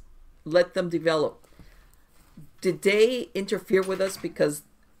words, let them develop. Did they interfere with us because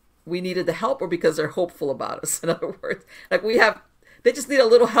we needed the help, or because they're hopeful about us? In other words, like they just need a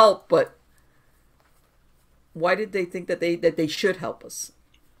little help, but why did they think that they should help us?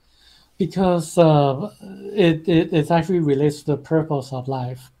 Because it actually relates to the purpose of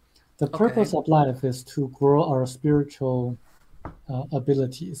life. The Okay, purpose of life is to grow our spiritual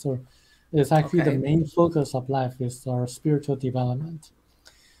abilities, or it's actually the okay, main focus of life is our spiritual development.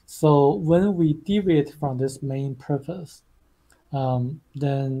 So when we deviate from this main purpose,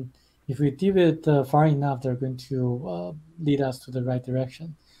 then if we deviate far enough, they're going to lead us to the right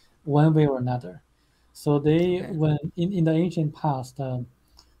direction, one way or another. So okay. when in the ancient past,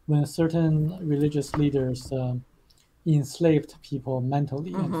 when certain religious leaders enslaved people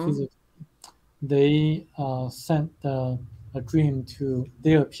mentally and Mm-hmm. physically, they sent a dream to,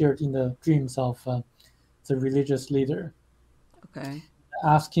 they appeared in the dreams of the religious leader, Okay.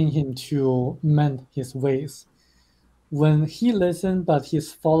 asking him to mend his ways. When he listened, but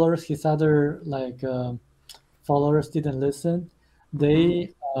his followers, his other followers didn't listen, Mm-hmm.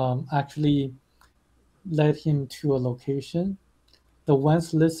 they actually led him to a location. The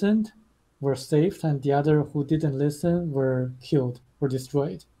ones listened were saved, and the other who didn't listen were killed or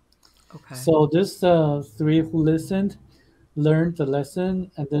destroyed. Okay. So this three who listened learned the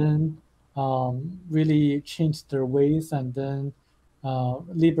lesson and then really changed their ways and then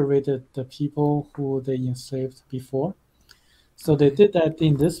liberated the people who they enslaved before. So they Okay. did that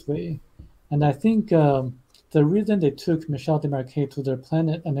in this way. And I think the reason they took Michel Desmarquet to their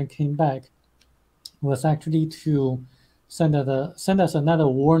planet and then came back was actually to send us another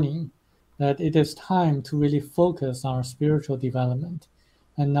warning that it is time to really focus on our spiritual development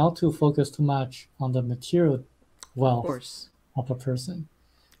and not to focus too much on the material Of wealth course. of a person.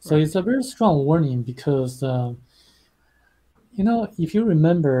 So it's Right. a very strong warning because, if you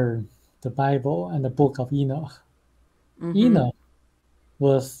remember the Bible and the book of Enoch, Mm-hmm. Enoch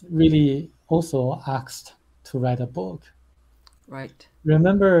was really also asked to write a book. Right.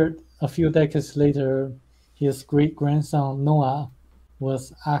 Remember, a few decades later, his great grandson Noah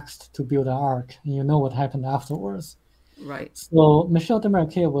was asked to build an ark, and you know what happened afterwards. Right. So Michel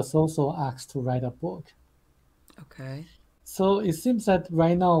Desmarquet was also asked to write a book. Okay. So it seems that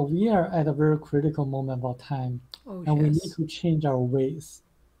right now we are at a very critical moment of time, Oh and we need yes. to change our ways.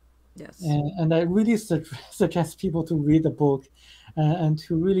 Yes. And I really suggest people to read the book and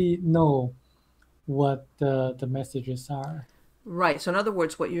to really know what the messages are. Right. So in other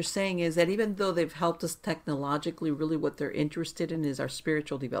words, what you're saying is that even though they've helped us technologically, really what they're interested in is our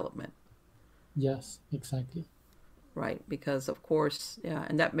spiritual development. Yes, exactly. Right. Because of course, yeah,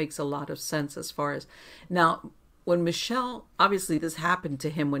 and that makes a lot of sense as far as now when Michelle, obviously this happened to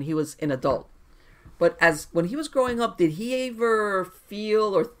him when he was an adult. But as when he was growing up, did he ever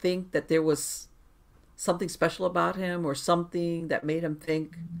feel or think that there was something special about him or something that made him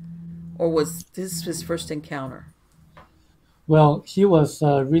think, or was this his first encounter? Well, he was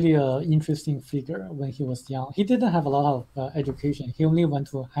really an interesting figure when he was young. He didn't have a lot of education. He only went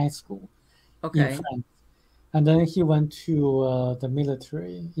to high school in Okay. France. And then he went to the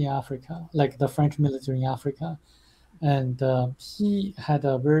military in Africa, like the French military in Africa. And he was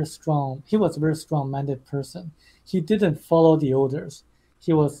a very strong-minded person. He didn't follow the orders.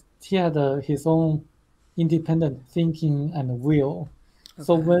 He had his own independent thinking and will.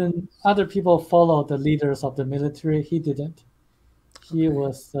 So Okay. when other people followed the leaders of the military, he didn't. He Okay.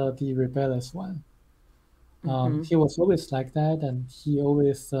 was the rebellious one. Mm-hmm. He was always like that, and he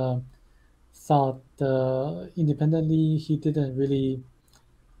always thought independently. He didn't really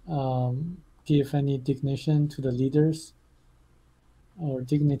give any dignity to the leaders or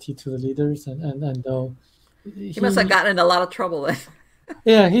dignity to the leaders, and though He must have he, gotten in a lot of trouble then.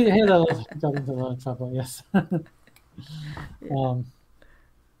 yeah, he had got into a lot of trouble. Yes. Yeah. um,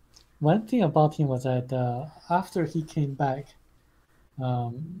 One thing about him was that after he came back,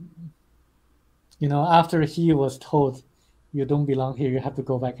 um, after he was told, "You don't belong here. You have to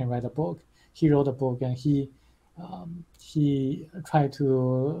go back and write a book." He wrote a book, and he tried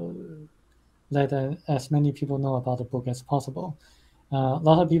to let as many people know about the book as possible. A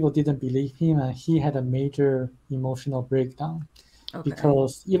lot of people didn't believe him, and he had a major emotional breakdown Okay.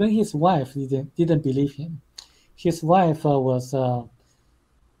 because even his wife didn't believe him. His wife was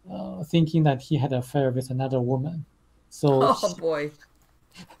thinking that he had an affair with another woman, so Oh boy.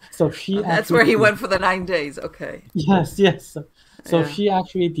 she That's actually where he went for the 9 days. Okay. yes, so Yeah. she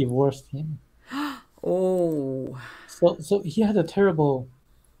actually divorced him. Oh. So he had a terrible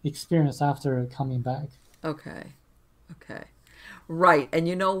experience after coming back. Okay. Okay. Right. And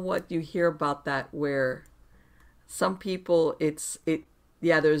you know what? You hear about that where some people it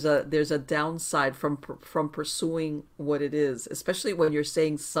yeah, there's a downside from pursuing what it is, especially when you're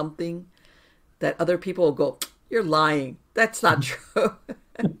saying something that other people will go, "You're lying. That's not true."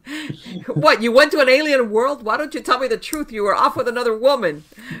 What, you went to an alien world? Why don't you tell me the truth? You were off with another woman.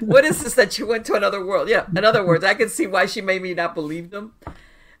 What is this that you went to another world? Yeah, in other words, I can see why she maybe not believe them.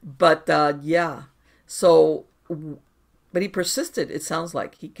 But yeah, so but he persisted. It sounds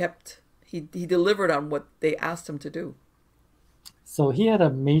like he delivered on what they asked him to do. So he had a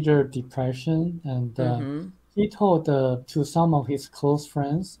major depression, and Mm-hmm. he told to some of his close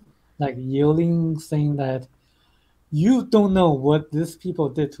friends, like yelling, saying that you don't know what these people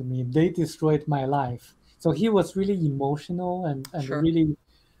did to me. They destroyed my life. So he was really emotional and Sure.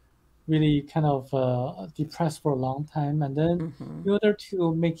 really kind of depressed for a long time. And then, Mm-hmm. in order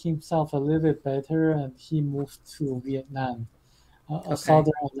to make himself a little bit better, and he moved to Vietnam, a Okay.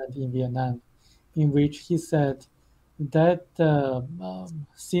 southern island in Vietnam, in which he said that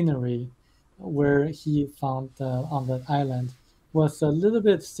scenery where he found on the island was a little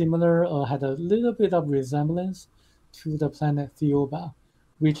bit similar or had a little bit of resemblance to the planet Thiaoouba,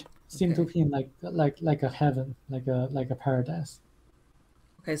 which seemed to Okay. him like a heaven, like a paradise.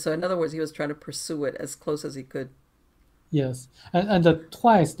 Okay. So in other words, he was trying to pursue it as close as he could. Yes, and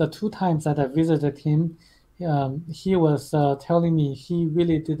the two times that I visited him, he was telling me he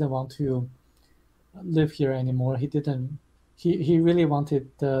really didn't want to live here anymore. He didn't. He really wanted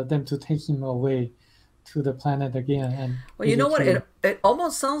them to take him away to the planet again and Well, you really know what? to. It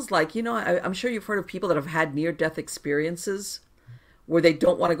almost sounds like, I'm sure you've heard of people that have had near death experiences where they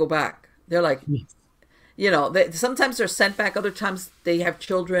don't want to go back. They're like, Yes, sometimes they're sent back. Other times they have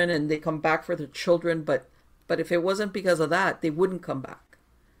children and they come back for their children. But if it wasn't because of that, they wouldn't come back.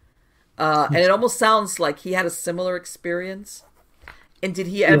 And yes, it almost sounds like he had a similar experience. And did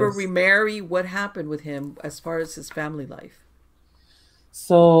he ever yes. remarry? What happened with him as far as his family life?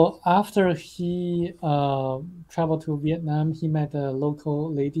 So after he traveled to Vietnam, he met a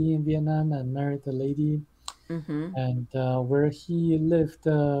local lady in Vietnam and married the lady, Mm-hmm. and where he lived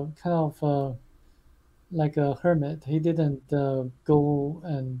kind of like a hermit. He didn't go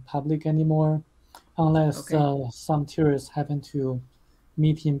in public anymore unless Okay. some tourists happened to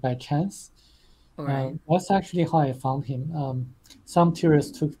meet him by chance. All right. That's actually how I found him. Some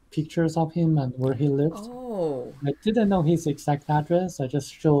tourists took pictures of him and where he lived. Oh. I didn't know his exact address. I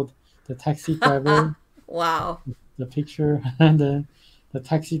just showed the taxi driver Wow. the picture, and the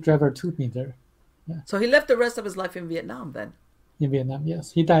taxi driver took me there. Yeah, So he lived the rest of his life in Vietnam then. in Vietnam.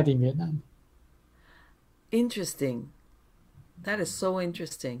 Yes, he died in Vietnam. Interesting. That is so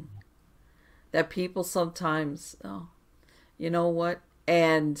interesting that people sometimes, oh, you know what?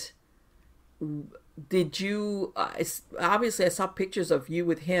 And did you, obviously, I saw pictures of you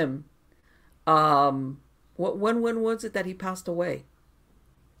with him. When was it that he passed away?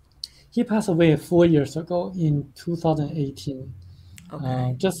 He passed away 4 years ago in 2018,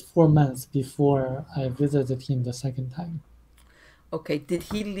 Okay. just 4 months before I visited him the second time. Okay. Did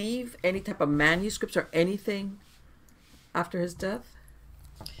he leave any type of manuscripts or anything after his death?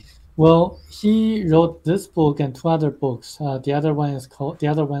 Well, he wrote this book and two other books. The other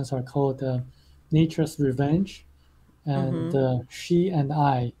ones are called Nature's Revenge and Mm-hmm. She and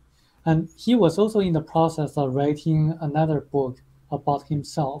I. And he was also in the process of writing another book about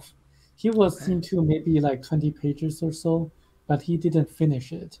himself. He was Okay. into maybe like 20 pages or so, but he didn't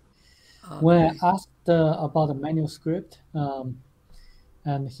finish it. When I Okay. asked about the manuscript,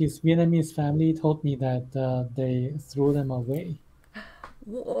 and his Vietnamese family told me that they threw them away.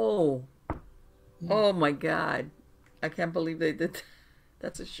 Whoa. Yeah, Oh my God. I can't believe they did that.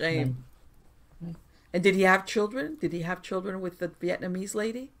 That's a right, shame. right. And did he have children? Did he have children with the Vietnamese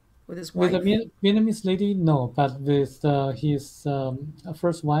lady? With his With a wife? Vietnamese lady, no, but with his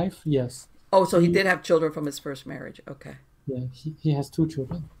first wife, yes. Oh, so he He, did have children from his first marriage. Okay. yeah, he has two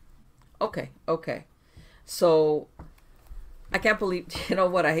children. Okay. Okay. So I can't believe, you know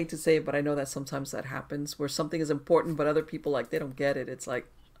what? I hate to say it, but I know that sometimes that happens where something is important, but other people, like, they don't get it. It's like,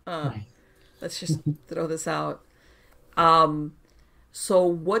 uh, Right. let's just throw this out. Um, so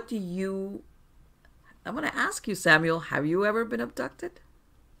what do you, I'm going to ask you, Samuel, have you ever been abducted?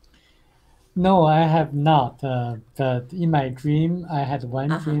 No, I have not. But in my dream, I had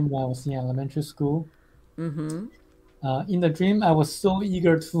one Uh huh. dream when I was in elementary school. Mm hmm. In the dream, I was so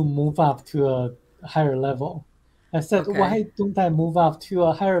eager to move up to a higher level. I said, Okay. why don't I move up to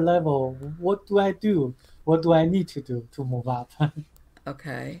a higher level? What do I do? What do I need to do to move up?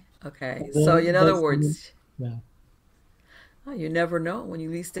 Okay. Okay. And So, then in other that's when, words, yeah, you never know when you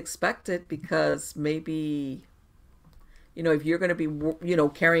least expect it because maybe, if you're going to be,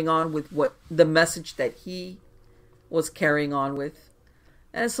 carrying on with what the message that he was carrying on with.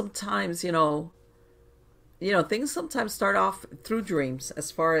 And sometimes, things sometimes start off through dreams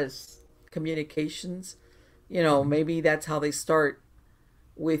as far as communications. Maybe that's how they start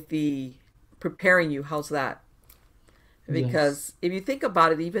with the preparing you. How's that? yes, Because if you think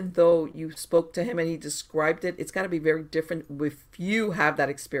about it, even though you spoke to him and he described it, it's got to be very different if you have that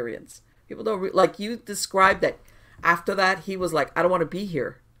experience. People don't like you described that after that, he was like, I don't want to be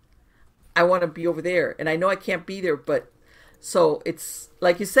here. I want to be over there. And I know I can't be there, but so it's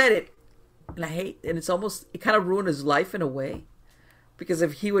like you said it, and I hate, and it's almost, it kind of ruined his life in a way. Because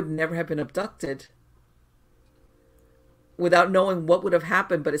if he would never have been abducted without knowing what would have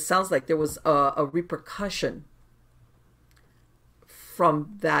happened, but it sounds like there was a repercussion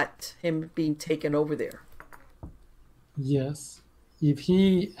from that, him being taken over there. yes. If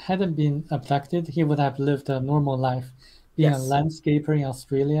he hadn't been abducted, he would have lived a normal life, being a Yes. landscaper in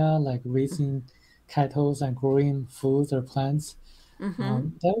Australia, like raising cattle and growing foods or plants. Mm-hmm.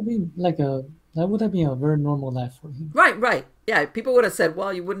 That would be like a that would have been a very normal life for him. Right, right. Yeah, people would have said,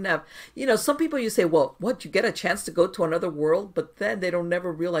 well, you wouldn't have, some people you say, well, what, you get a chance to go to another world, but then they don't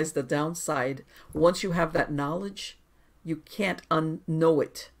never realize the downside. Once you have that knowledge, you can't unknow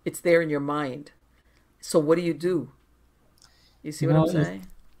it. It's there in your mind. So what do you do? You see You what I'm know, saying?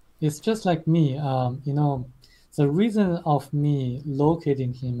 it's just like me. The reason of me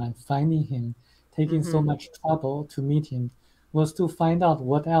locating him and finding him, taking so Mm-hmm. much trouble to meet him, was to find out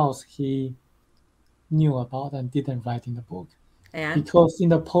what else he knew about and didn't write in the book. And? Because in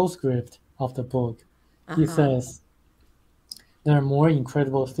the postscript of the book, he Uh-huh. says, there are more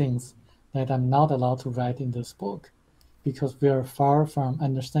incredible things that I'm not allowed to write in this book because we are far from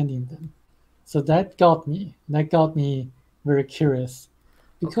understanding them. So that got me. That got me very curious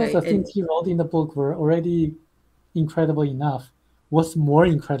because Okay. the And things he wrote in the book were already incredible enough. What's more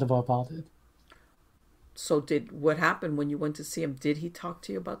incredible about it? so what happened when you went to see him? Did he talk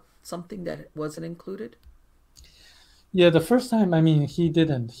to you about something that wasn't included? Yeah, the first time, I mean, he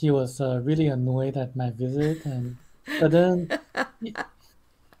didn't. He was really annoyed at my visit, and but then, he,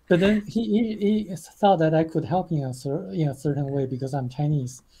 but then he thought that I could help in in a certain way because I'm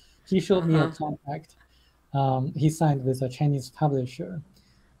Chinese. He showed me a Uh-huh. contract he signed with a Chinese publisher.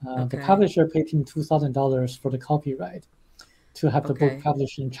 The Okay. publisher paid him $2,000 for the copyright to have the book Okay.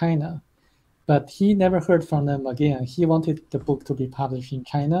 published in China, but he never heard from them again. He wanted the book to be published in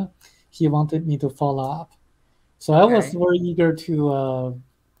China. He wanted me to follow up. So I was Okay. very eager to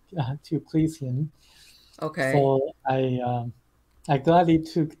please him. Okay. So I gladly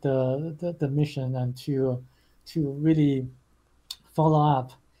took the mission and to really follow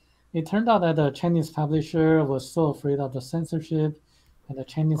up. It turned out that the Chinese publisher was so afraid of the censorship and the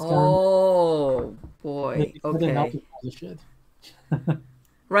Chinese government, Oh they boy. decided not Okay. to publish it.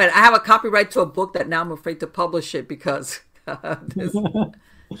 Right. I have a copyright to a book that now I'm afraid to publish it because this.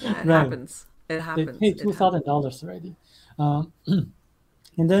 Yeah, it Right. happens. It They happens. paid It happens. $2,000 already. Um,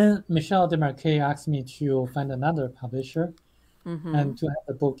 and then Michel Desmarquet asked me to find another publisher. and to have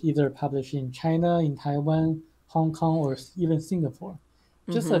the book either published in China, in Taiwan, Hong Kong, or even Singapore,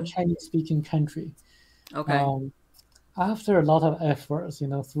 just a Chinese-speaking country. Okay. Um, After a lot of efforts,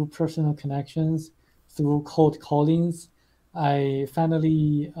 through personal connections, through cold callings, I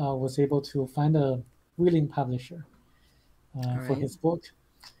finally was able to find a willing publisher All for right. his book.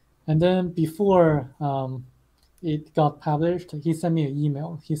 And then before it got published, he sent me an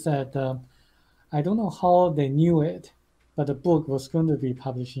email. He said, I don't know how they knew it, but the book was going to be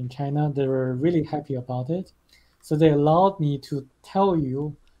published in China. They were really happy about it. So they allowed me to tell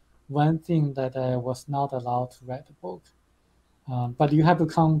you one thing that I was not allowed to write the book. But you have to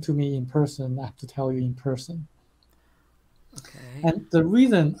come to me in person. I have to tell you in person. Okay. And the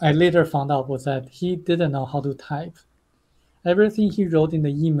reason I later found out was that he didn't know how to type. Everything he wrote in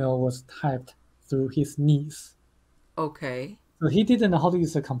the email was typed through his niece. Okay. So he didn't know how to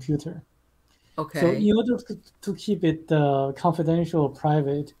use a computer. So Okay. in order to keep it confidential or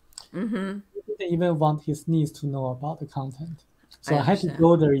private, Mm-hmm. he didn't even want his niece to know about the content. I So I had to understand.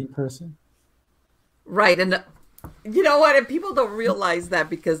 go there in person. Right. And you know what? And people don't realize that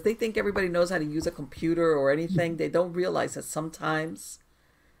because they think everybody knows how to use a computer or anything. They don't realize that sometimes.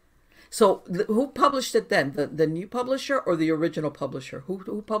 So who published it then? The new publisher or the original publisher?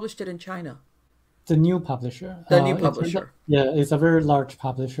 Who published it in China? The new publisher. The new It turned out, publisher. yeah, it's a very large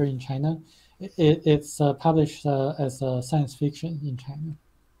publisher in China. It's published as a science fiction in China.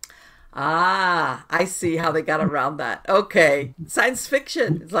 Ah, I see how they got around that. Okay. Science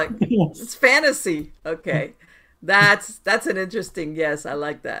fiction. It's like Yes. it's fantasy. Okay. That's an interesting. Yes, I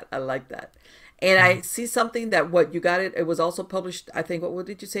like that. I like that. And I see something that what you got it. It was also published. I think. What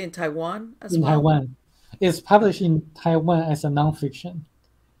did you say in Taiwan as In well? Taiwan. It's published in Taiwan as a nonfiction,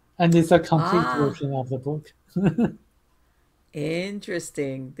 and it's a complete Ah, version of the book.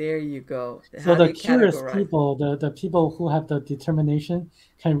 interesting. There you go. So How do the you curious categorize? people, the people who have the determination,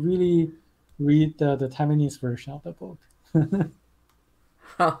 can really read the Taiwanese version of the book.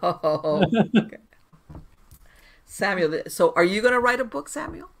 Oh, okay. Samuel. So, are you going to write a book,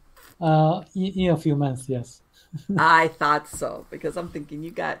 Samuel? In a few months, yes. I thought so because I'm thinking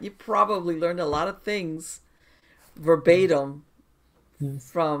you probably learned a lot of things verbatim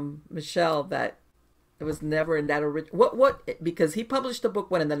Yes. from Michel that it was never in that original. What? Because he published the book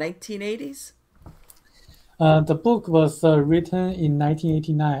when in the 1980s. The book was written in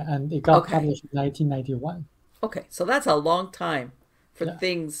 1989 and it got Okay, published in 1991. okay, so that's a long time for Yeah,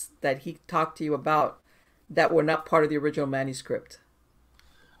 things that he talked to you about that were not part of the original manuscript.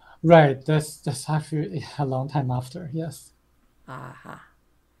 right. That's actually a long time after. Yes. Aha,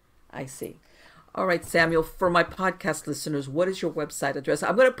 I see. All right, Samuel, for my podcast listeners, what is your website address?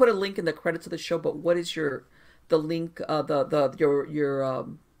 I'm going to put a link in the credits of the show, but what is the link the your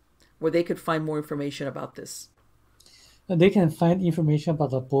where they could find more information about this? They can find information about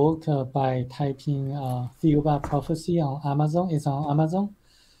the book by typing Thiaoouba Prophecy on Amazon. It's on Amazon.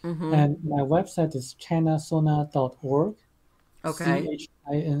 Mhm. And my website is chinasona.org, Okay.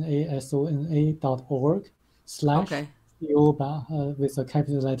 CHINASONA.org slash Okay. Thiaoouba with a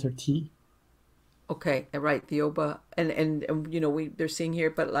capital letter T. Okay, right, Theoba, and we they're seeing here,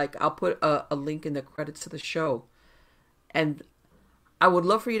 but like I'll put a link in the credits to the show, and I would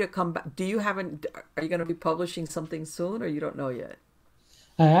love for you to come back. Do you haven't? Are you going to be publishing something soon, or you don't know yet?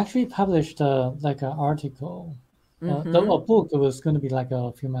 I actually published like an article. A Mm-hmm. book was going to be like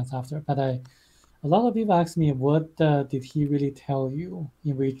a few months after, but a lot of people ask me, what did he really tell you,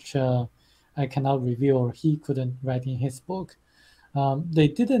 in which I cannot reveal or he couldn't write in his book. They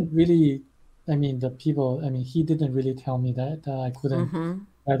didn't really, he didn't really tell me that I couldn't Mm-hmm.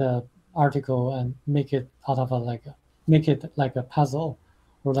 write a article and make it out of make it like a puzzle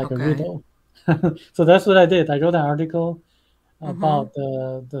or like a Okay. riddle. So that's what I did. I wrote an article Mm-hmm. about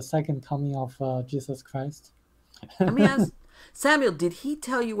the second coming of Jesus Christ. Let me ask Samuel, did he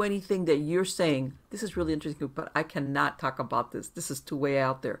tell you anything that you're saying, this is really interesting, but I cannot talk about this. This is too way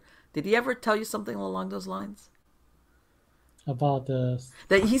out there. Did he ever tell you something along those lines? About the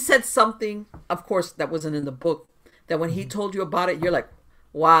That he said something, of course, that wasn't in the book, that when he told you about it, you're like,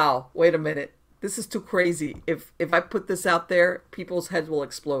 wow, wait a minute. This is too crazy. If I put this out there, people's heads will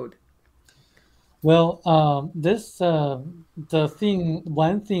explode. well, this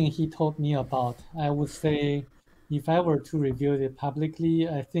one thing he told me about, I would say, if I were to reveal it publicly,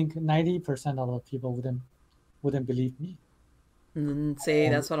 I think 90% of the people wouldn't believe me. Say Um,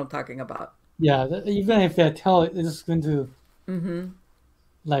 that's what I'm talking about. yeah, even if I tell it, it's going to Mm-hmm.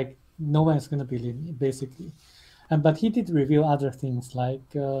 like no one is going to believe me, basically. And but he did reveal other things like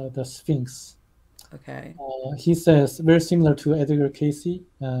the Sphinx. Okay. He says very similar to Edgar Casey.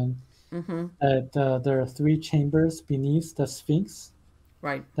 Mm-hmm. that there are three chambers beneath the Sphinx.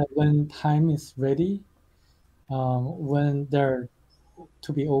 Right. That when time is ready, when they're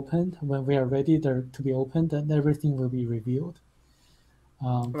to be opened, when we are ready, they're to be opened, then everything will be revealed.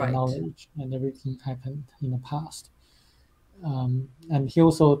 The Right. knowledge and everything happened in the past. And he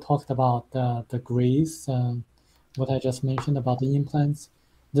also talked about the grace, what I just mentioned about the implants.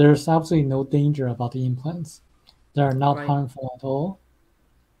 There's absolutely no danger about the implants. They are not Right. harmful at all.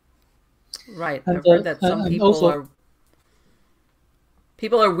 Right. And I've heard that some and also,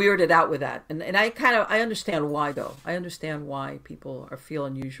 people are weirded out with that, and I understand why though. I understand why people are feel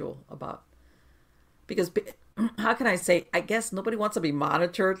unusual about because how can I say? I guess nobody wants to be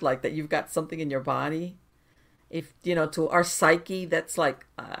monitored like that. You've got something in your body. If to our psyche, that's like,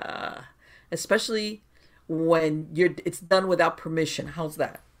 especially when it's done without permission. How's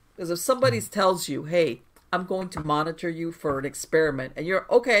that? Because if somebody tells you, "Hey, I'm going to monitor you for an experiment," and you're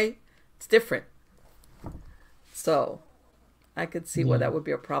okay, it's different. So I could see why yeah, that would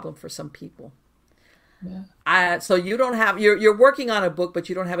be a problem for some people. yeah. So you don't have you're working on a book, but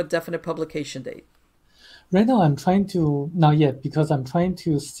you don't have a definite publication date. Right now, I'm trying to, not yet, because I'm trying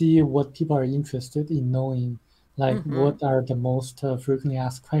to see what people are interested in knowing, like Mm-hmm. what are the most frequently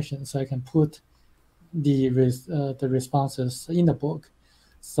asked questions, so I can put the responses in the book.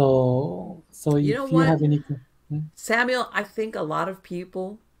 So You know if you what, have any, yeah, Samuel? I think a lot of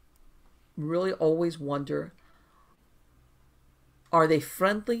people really always wonder: are they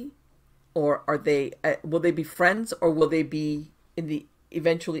friendly, or are they? Will they be friends, or will they be in the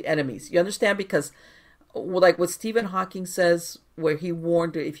eventually enemies? You understand? Because well, like what Stephen Hawking says, where he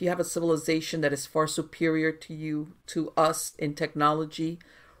warned if you have a civilization that is far superior to us in technology,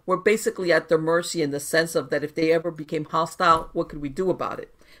 we're basically at their mercy in the sense of that if they ever became hostile, what could we do about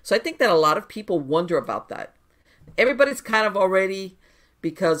it? So I think that a lot of people wonder about that. Everybody's kind of already,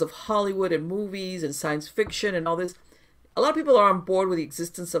 because of Hollywood and movies and science fiction and all this, a lot of people are on board with the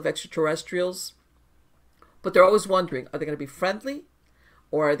existence of extraterrestrials, but they're always wondering, are they going to be friendly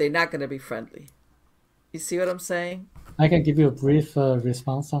or are they not going to be friendly? You see what I'm saying? I can give you a brief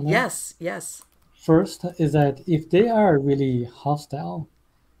response on that. Yes, yes. First is that if they are really hostile,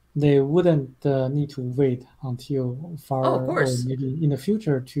 they wouldn't need to wait until Oh, of far or course. maybe in the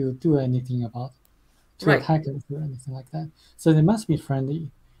future to do anything about to Right. attack us or anything like that. So they must be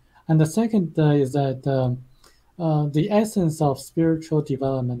friendly. And the second is that the essence of spiritual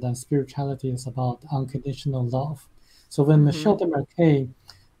development and spirituality is about unconditional love. So when Mm-hmm. Michel Desmarquet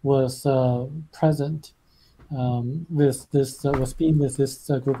was present with this was being with this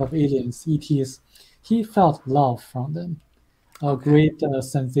group of aliens, ETs, he felt love from them, a Okay. great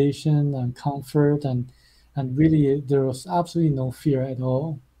sensation and comfort, and really there was absolutely no fear at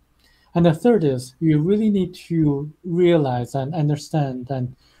all. And the third is you really need to realize and understand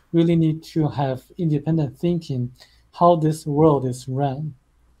and really need to have independent thinking how this world is run.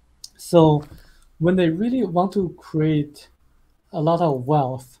 So when they really want to create a lot of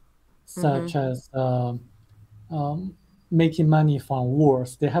wealth, Mm-hmm. such as um, making money from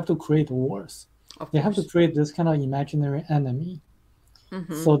wars, they have to create wars. Of They have to course. create this kind of imaginary enemy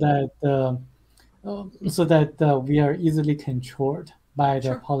Mm-hmm. so that we are easily controlled by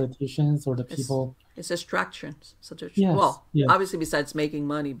the Sure. politicians or the It's people. it's distractions. Yes, Well, yes, obviously besides making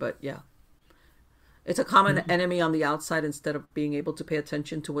money, but yeah. It's a common yeah, enemy on the outside instead of being able to pay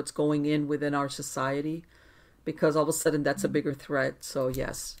attention to what's going in within our society because all of a sudden that's a bigger threat. So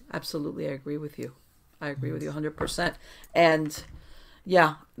yes, absolutely I agree with you. I agree with you yes, 100%. And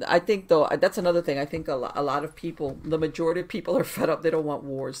yeah, I think though that's another thing. I think a lot of people, the majority of people are fed up. They don't want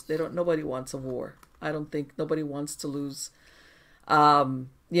wars. They don't. Nobody wants a war. I don't think nobody wants to lose,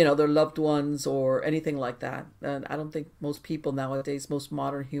 their loved ones or anything like that. And I don't think most people nowadays, most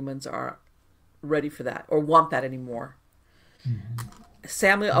modern humans, are ready for that or want that anymore. mhm,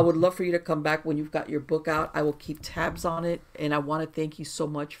 Samuel, I thank would you, love for you to come back when you've got your book out. I will keep tabs on it, and I want to thank you so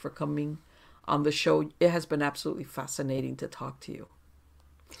much for coming on the show. It has been absolutely fascinating to talk to you.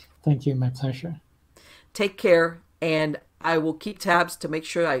 thank you, my pleasure. Take care, and I will keep tabs to make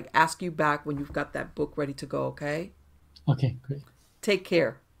sure I ask you back when you've got that book ready to go, okay? Okay, great. Take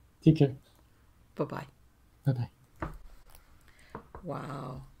care. Take care. Bye bye. Bye bye.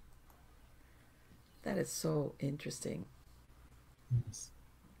 Wow. That is so interesting. Yes.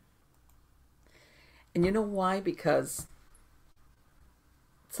 And you know why? Because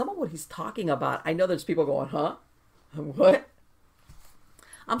some of what he's talking about, I know there's people going, huh? What?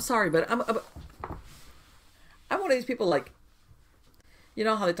 I'm sorry, but I'm one of these people like, you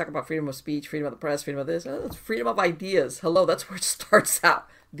know how they talk about freedom of speech, freedom of the press, freedom of this? It's freedom of ideas. Hello, that's where it starts out.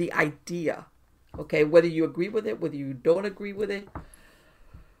 The idea. Okay, whether you agree with it, whether you don't agree with it,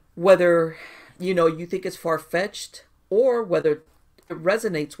 whether you think it's far-fetched or whether it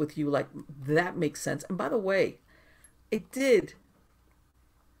resonates with you, like that makes sense. And by the way, it did.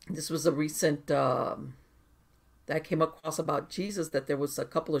 This was a recent that I came across about Jesus, that there was a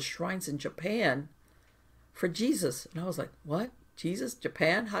couple of shrines in Japan for Jesus, and I was like, what? Jesus,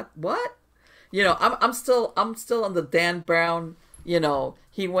 Japan? How, what? I'm still on the Dan Brown.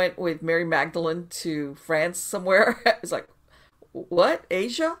 He went with Mary Magdalene to France somewhere. It's like, what?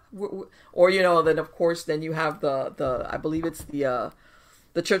 Asia? Or then of course then you have the I believe it's the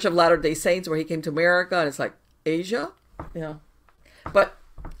Church of Latter-day Saints, where he came to America, and it's like Asia. Yeah. But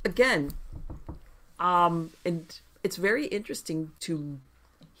again, and it's very interesting to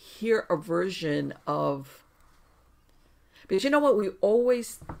hear a version of, because you know what, we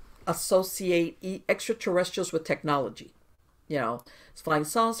always associate extraterrestrals with technology. It's flying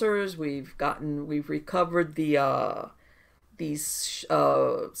saucers. We've recovered these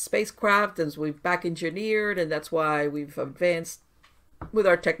spacecraft, and we've back engineered, and that's why we've advanced with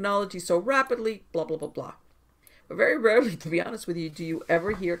our technology so rapidly, blah, blah, blah, blah. But very rarely, to be honest with you, do you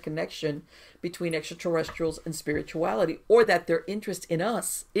ever hear a connection between extraterrestrials and spirituality, or that their interest in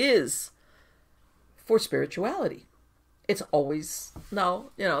us is for spirituality. It's always,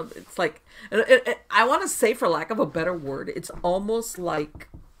 no, it's like, I want to say, for lack of a better word, it's almost like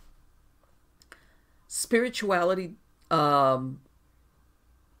spirituality, that's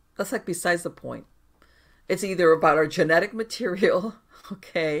like besides the point. It's either about our genetic material,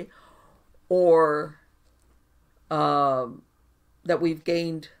 okay, or that we've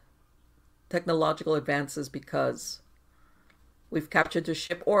gained technological advances because we've captured the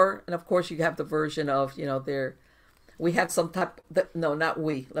ship, and of course you have the version of, we have some type, no, not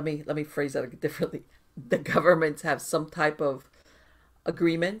we, let me phrase that differently. The governments have some type of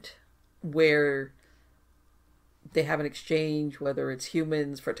agreement where they have an exchange, whether it's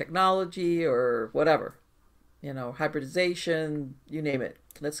humans for technology or whatever, hybridization, you name it.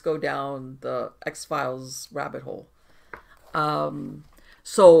 Let's go down the X-Files rabbit hole.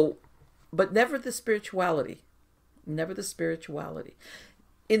 But never the spirituality. Never the spirituality.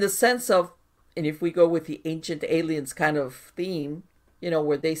 In the sense of, and if we go with the ancient aliens kind of theme,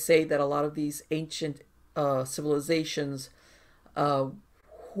 where they say that a lot of these ancient civilizations,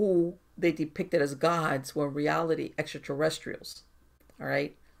 who they depicted as gods, were in reality extraterrestrials. All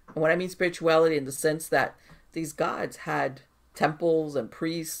right? And when I mean spirituality, in the sense that these gods had temples and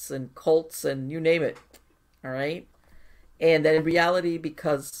priests and cults and you name it. All right? And that in reality,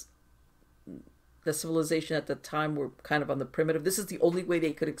 because the civilization at the time were kind of on the primitive, this is the only way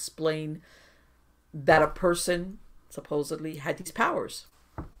they could explain that a person supposedly had these powers.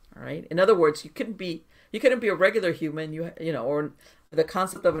 All right. In other words, you couldn't be a regular human. Or the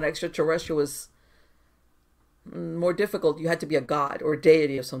concept of an extraterrestrial was more difficult. You had to be a god or a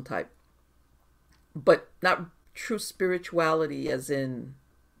deity of some type, but not true spirituality, as in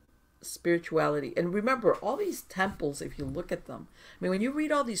spirituality. And remember, all these temples, if you look at them, I mean, when you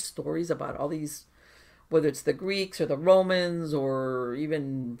read all these stories about all these, whether it's the Greeks or the Romans or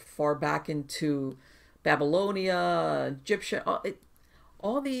even far back into Babylonia, Egyptian,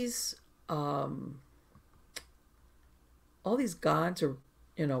 all these gods, or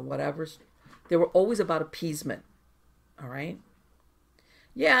whatever, they were always about appeasement. All right.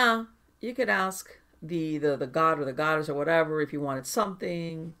 Yeah, you could ask the god or the goddess or whatever if you wanted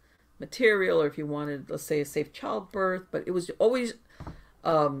something material, or if you wanted, let's say, a safe childbirth, but it was always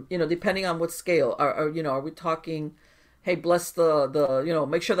depending on what scale. Are we talking, hey, bless the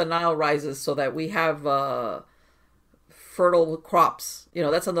make sure the Nile rises so that we have fertile crops.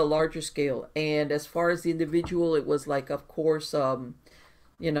 That's on the larger scale. And as far as the individual, it was like, of course,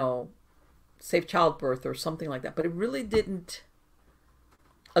 safe childbirth or something like that. But it really didn't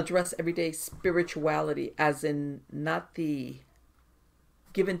address everyday spirituality, as in not the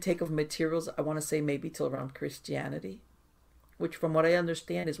give and take of materials. I want to say maybe till around Christianity, which from what I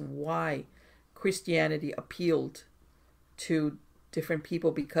understand is why Christianity appealed to different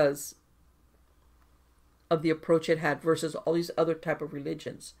people, because of the approach it had versus all these other type of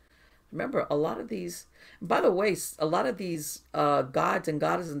religions. Remember, a lot of these, by the way, a lot of these gods and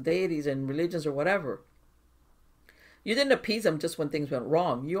goddesses and deities and religions or whatever, you didn't appease them just when things went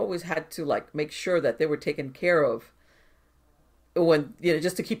wrong. You always had to make sure that they were taken care of when,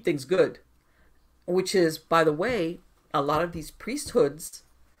 just to keep things good. Which is, by the way, a lot of these priesthoods,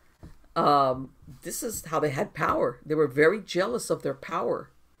 this is how they had power. They were very jealous of their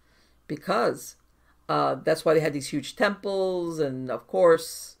power, because that's why they had these huge temples. And of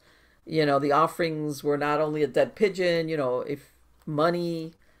course, the offerings were not only a dead pigeon, if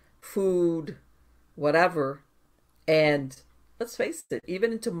money, food, whatever. And let's face it,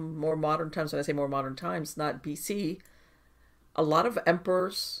 even into more modern times, when I say more modern times, not BC, a lot of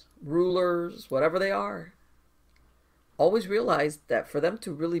emperors, rulers, whatever they are, always realized that for them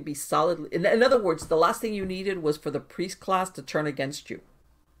to really be solidly, in other words, the last thing you needed was for the priest class to turn against you,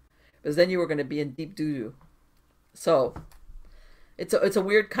 because then you were going to be in deep doo-doo. So it's a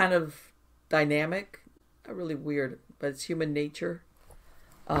weird kind of dynamic, not really weird, but it's human nature.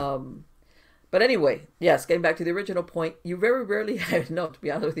 Um, but anyway, yes, getting back to the original point, you very rarely, no, to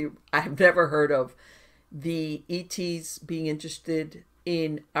be honest with you, I've never heard of the ETs being interested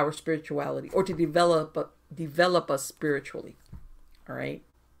in our spirituality or to develop us spiritually. All right,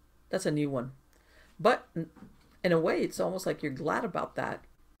 that's a new one. But in a way, it's almost like you're glad about that.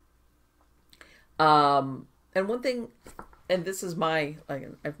 And one thing, and this is my, like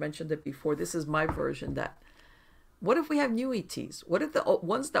I've mentioned it before, this is my version that what if we have new ETs? What if the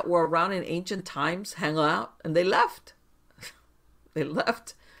ones that were around in ancient times hang out and they left? They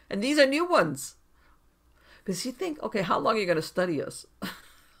left. And these are new ones. Because you think, okay, how long are you going to study us?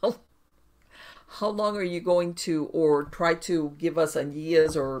 How long are you going to, or try to give us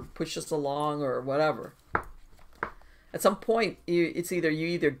ideas or push us along or whatever? At some point, it's either you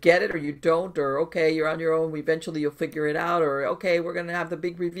either get it or you don't, or okay, you're on your own. Eventually, you'll figure it out, or okay, we're going to have the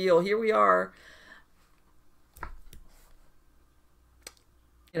big reveal. Here we are.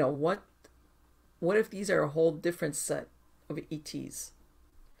 You know, what if these are a whole different set of ETs?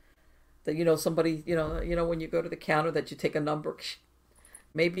 That, you know, somebody, when you go to the counter that you take a number,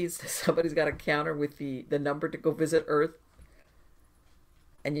 maybe somebody's got a counter with the number to go visit Earth.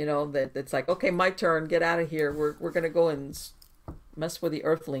 And you know that it's like, okay, my turn, get out of here. We're going to go and mess with the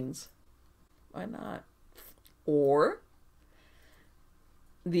Earthlings. Why not? Or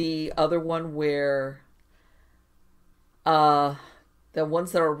the other one where the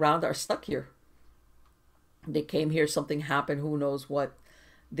ones that are around are stuck here. They came here, something happened, who knows what.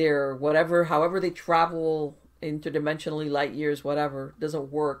 They're whatever, however they travel interdimensionally, light years, whatever,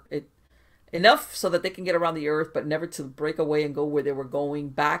 doesn't work. Enough so that they can get around the Earth, but never to break away and go where they were going,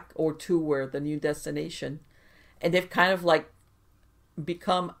 back or to where the new destination. And they've kind of like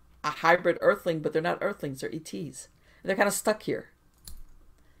become a hybrid Earthling, but they're not Earthlings, they're ETs. And they're kind of stuck here.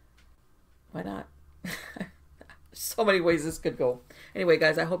 Why not? So many ways this could go. Anyway,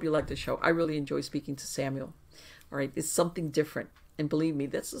 guys, I hope you liked the show. I really enjoy speaking to Samuel. All right, it's something different. And believe me,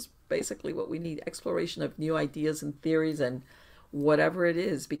 this is basically what we need. Exploration of new ideas and theories and whatever it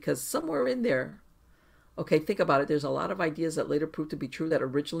is. Because somewhere in there, okay, think about it. There's a lot of ideas that later proved to be true that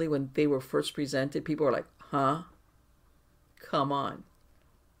originally when they were first presented, people were like, huh? Come on.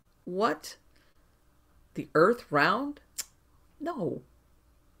 What? The Earth round? No.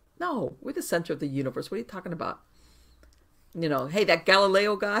 No, we're the center of the universe. What are you talking about? You know, hey, that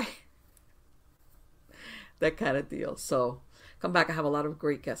Galileo guy? That kind of deal. So come back. I have a lot of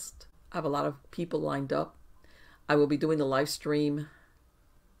great guests. I have a lot of people lined up. I will be doing the live stream.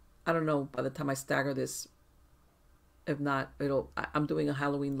 I don't know by the time I stagger this. If not, I'm doing a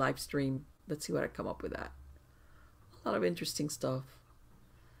Halloween live stream. Let's see what I come up with that. A lot of interesting stuff.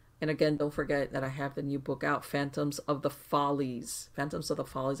 And again, don't forget that I have the new book out, Phantoms of the Follies. Phantoms of the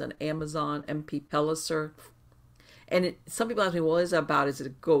Follies on Amazon, MP Pellicer. And some people ask me, well, what is it about? Is it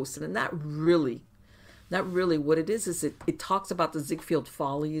a ghost? And not really. Not really. What it is it talks about the Ziegfeld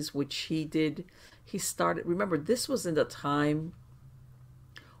Follies, which he did. He started, remember, this was in the time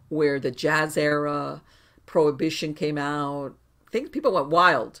where the jazz era, Prohibition came out. People went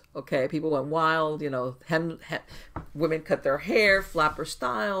wild, okay? People went wild, you know, women cut their hair, flapper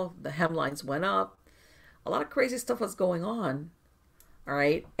style, the hemlines went up. A lot of crazy stuff was going on, all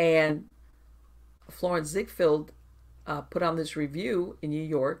right? And Florence Ziegfeld put on this review in New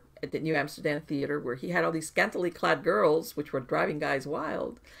York at the New Amsterdam Theater where he had all these scantily clad girls, which were driving guys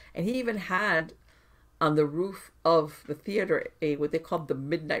wild. And he even had on the roof of the theater what they called the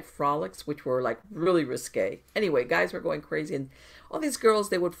Midnight Frolics, which were like really risque. Anyway, guys were going crazy, and all these girls,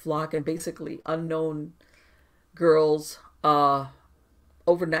 they would flock, and basically unknown girls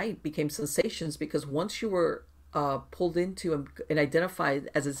overnight became sensations because once you were pulled into and identified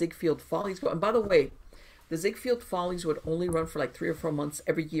as a Ziegfeld Follies girl, and by the way, the Ziegfeld Follies would only run for like 3 or 4 months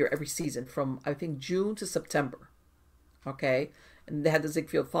every year, every season, from I think June to September. Okay? And they had the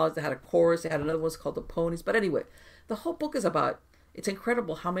Ziegfeld Follies, they had a chorus, they had another one called the Ponies. But anyway, the whole book is about, it's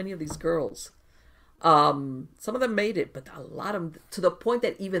incredible how many of these girls, some of them made it, but a lot of them, to the point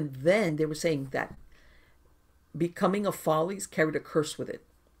that even then they were saying that becoming a Follies carried a curse with it.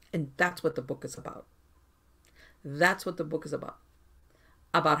 And that's what the book is about. That's what the book is about.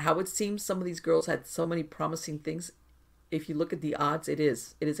 About how it seems some of these girls had so many promising things. If you look at the odds, it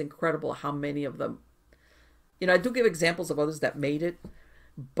is incredible how many of them I do give examples of others that made it,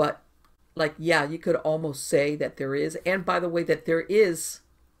 but like, yeah, you could almost say that there is. And by the way, that there is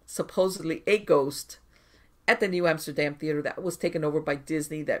supposedly a ghost at the New Amsterdam Theater that was taken over by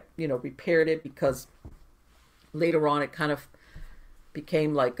Disney that, repaired it because later on it kind of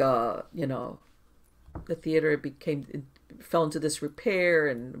became like, the theater it fell into disrepair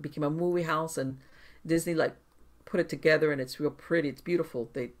and became a movie house, and Disney like put it together, and it's real pretty. It's beautiful.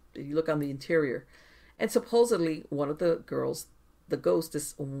 You look on the interior, and supposedly one of the girls, the ghost,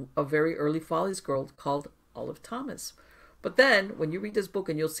 is a very early Follies girl called Olive Thomas. But then when you read this book,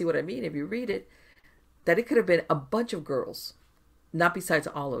 and you'll see what I mean if you read it, that it could have been a bunch of girls, not besides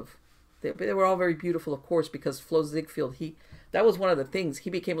Olive. They were all very beautiful, of course, because Flo Ziegfeld, that was one of the things. He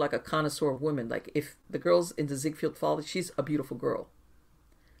became like a connoisseur of women. Like, if the girl's into Ziegfeld Follies, she's a beautiful girl.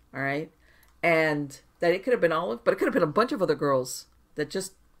 All right? And that it could have been Olive, but it could have been a bunch of other girls that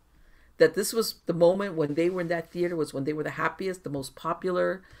this was the moment when they were in that theater, was when they were the happiest, the most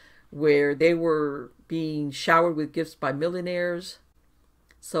popular, where they were being showered with gifts by millionaires.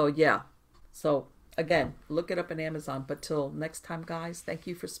 So, yeah. So, again, look it up on Amazon. But till next time, guys, thank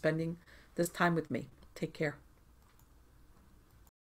you for spending this time with me. Take care.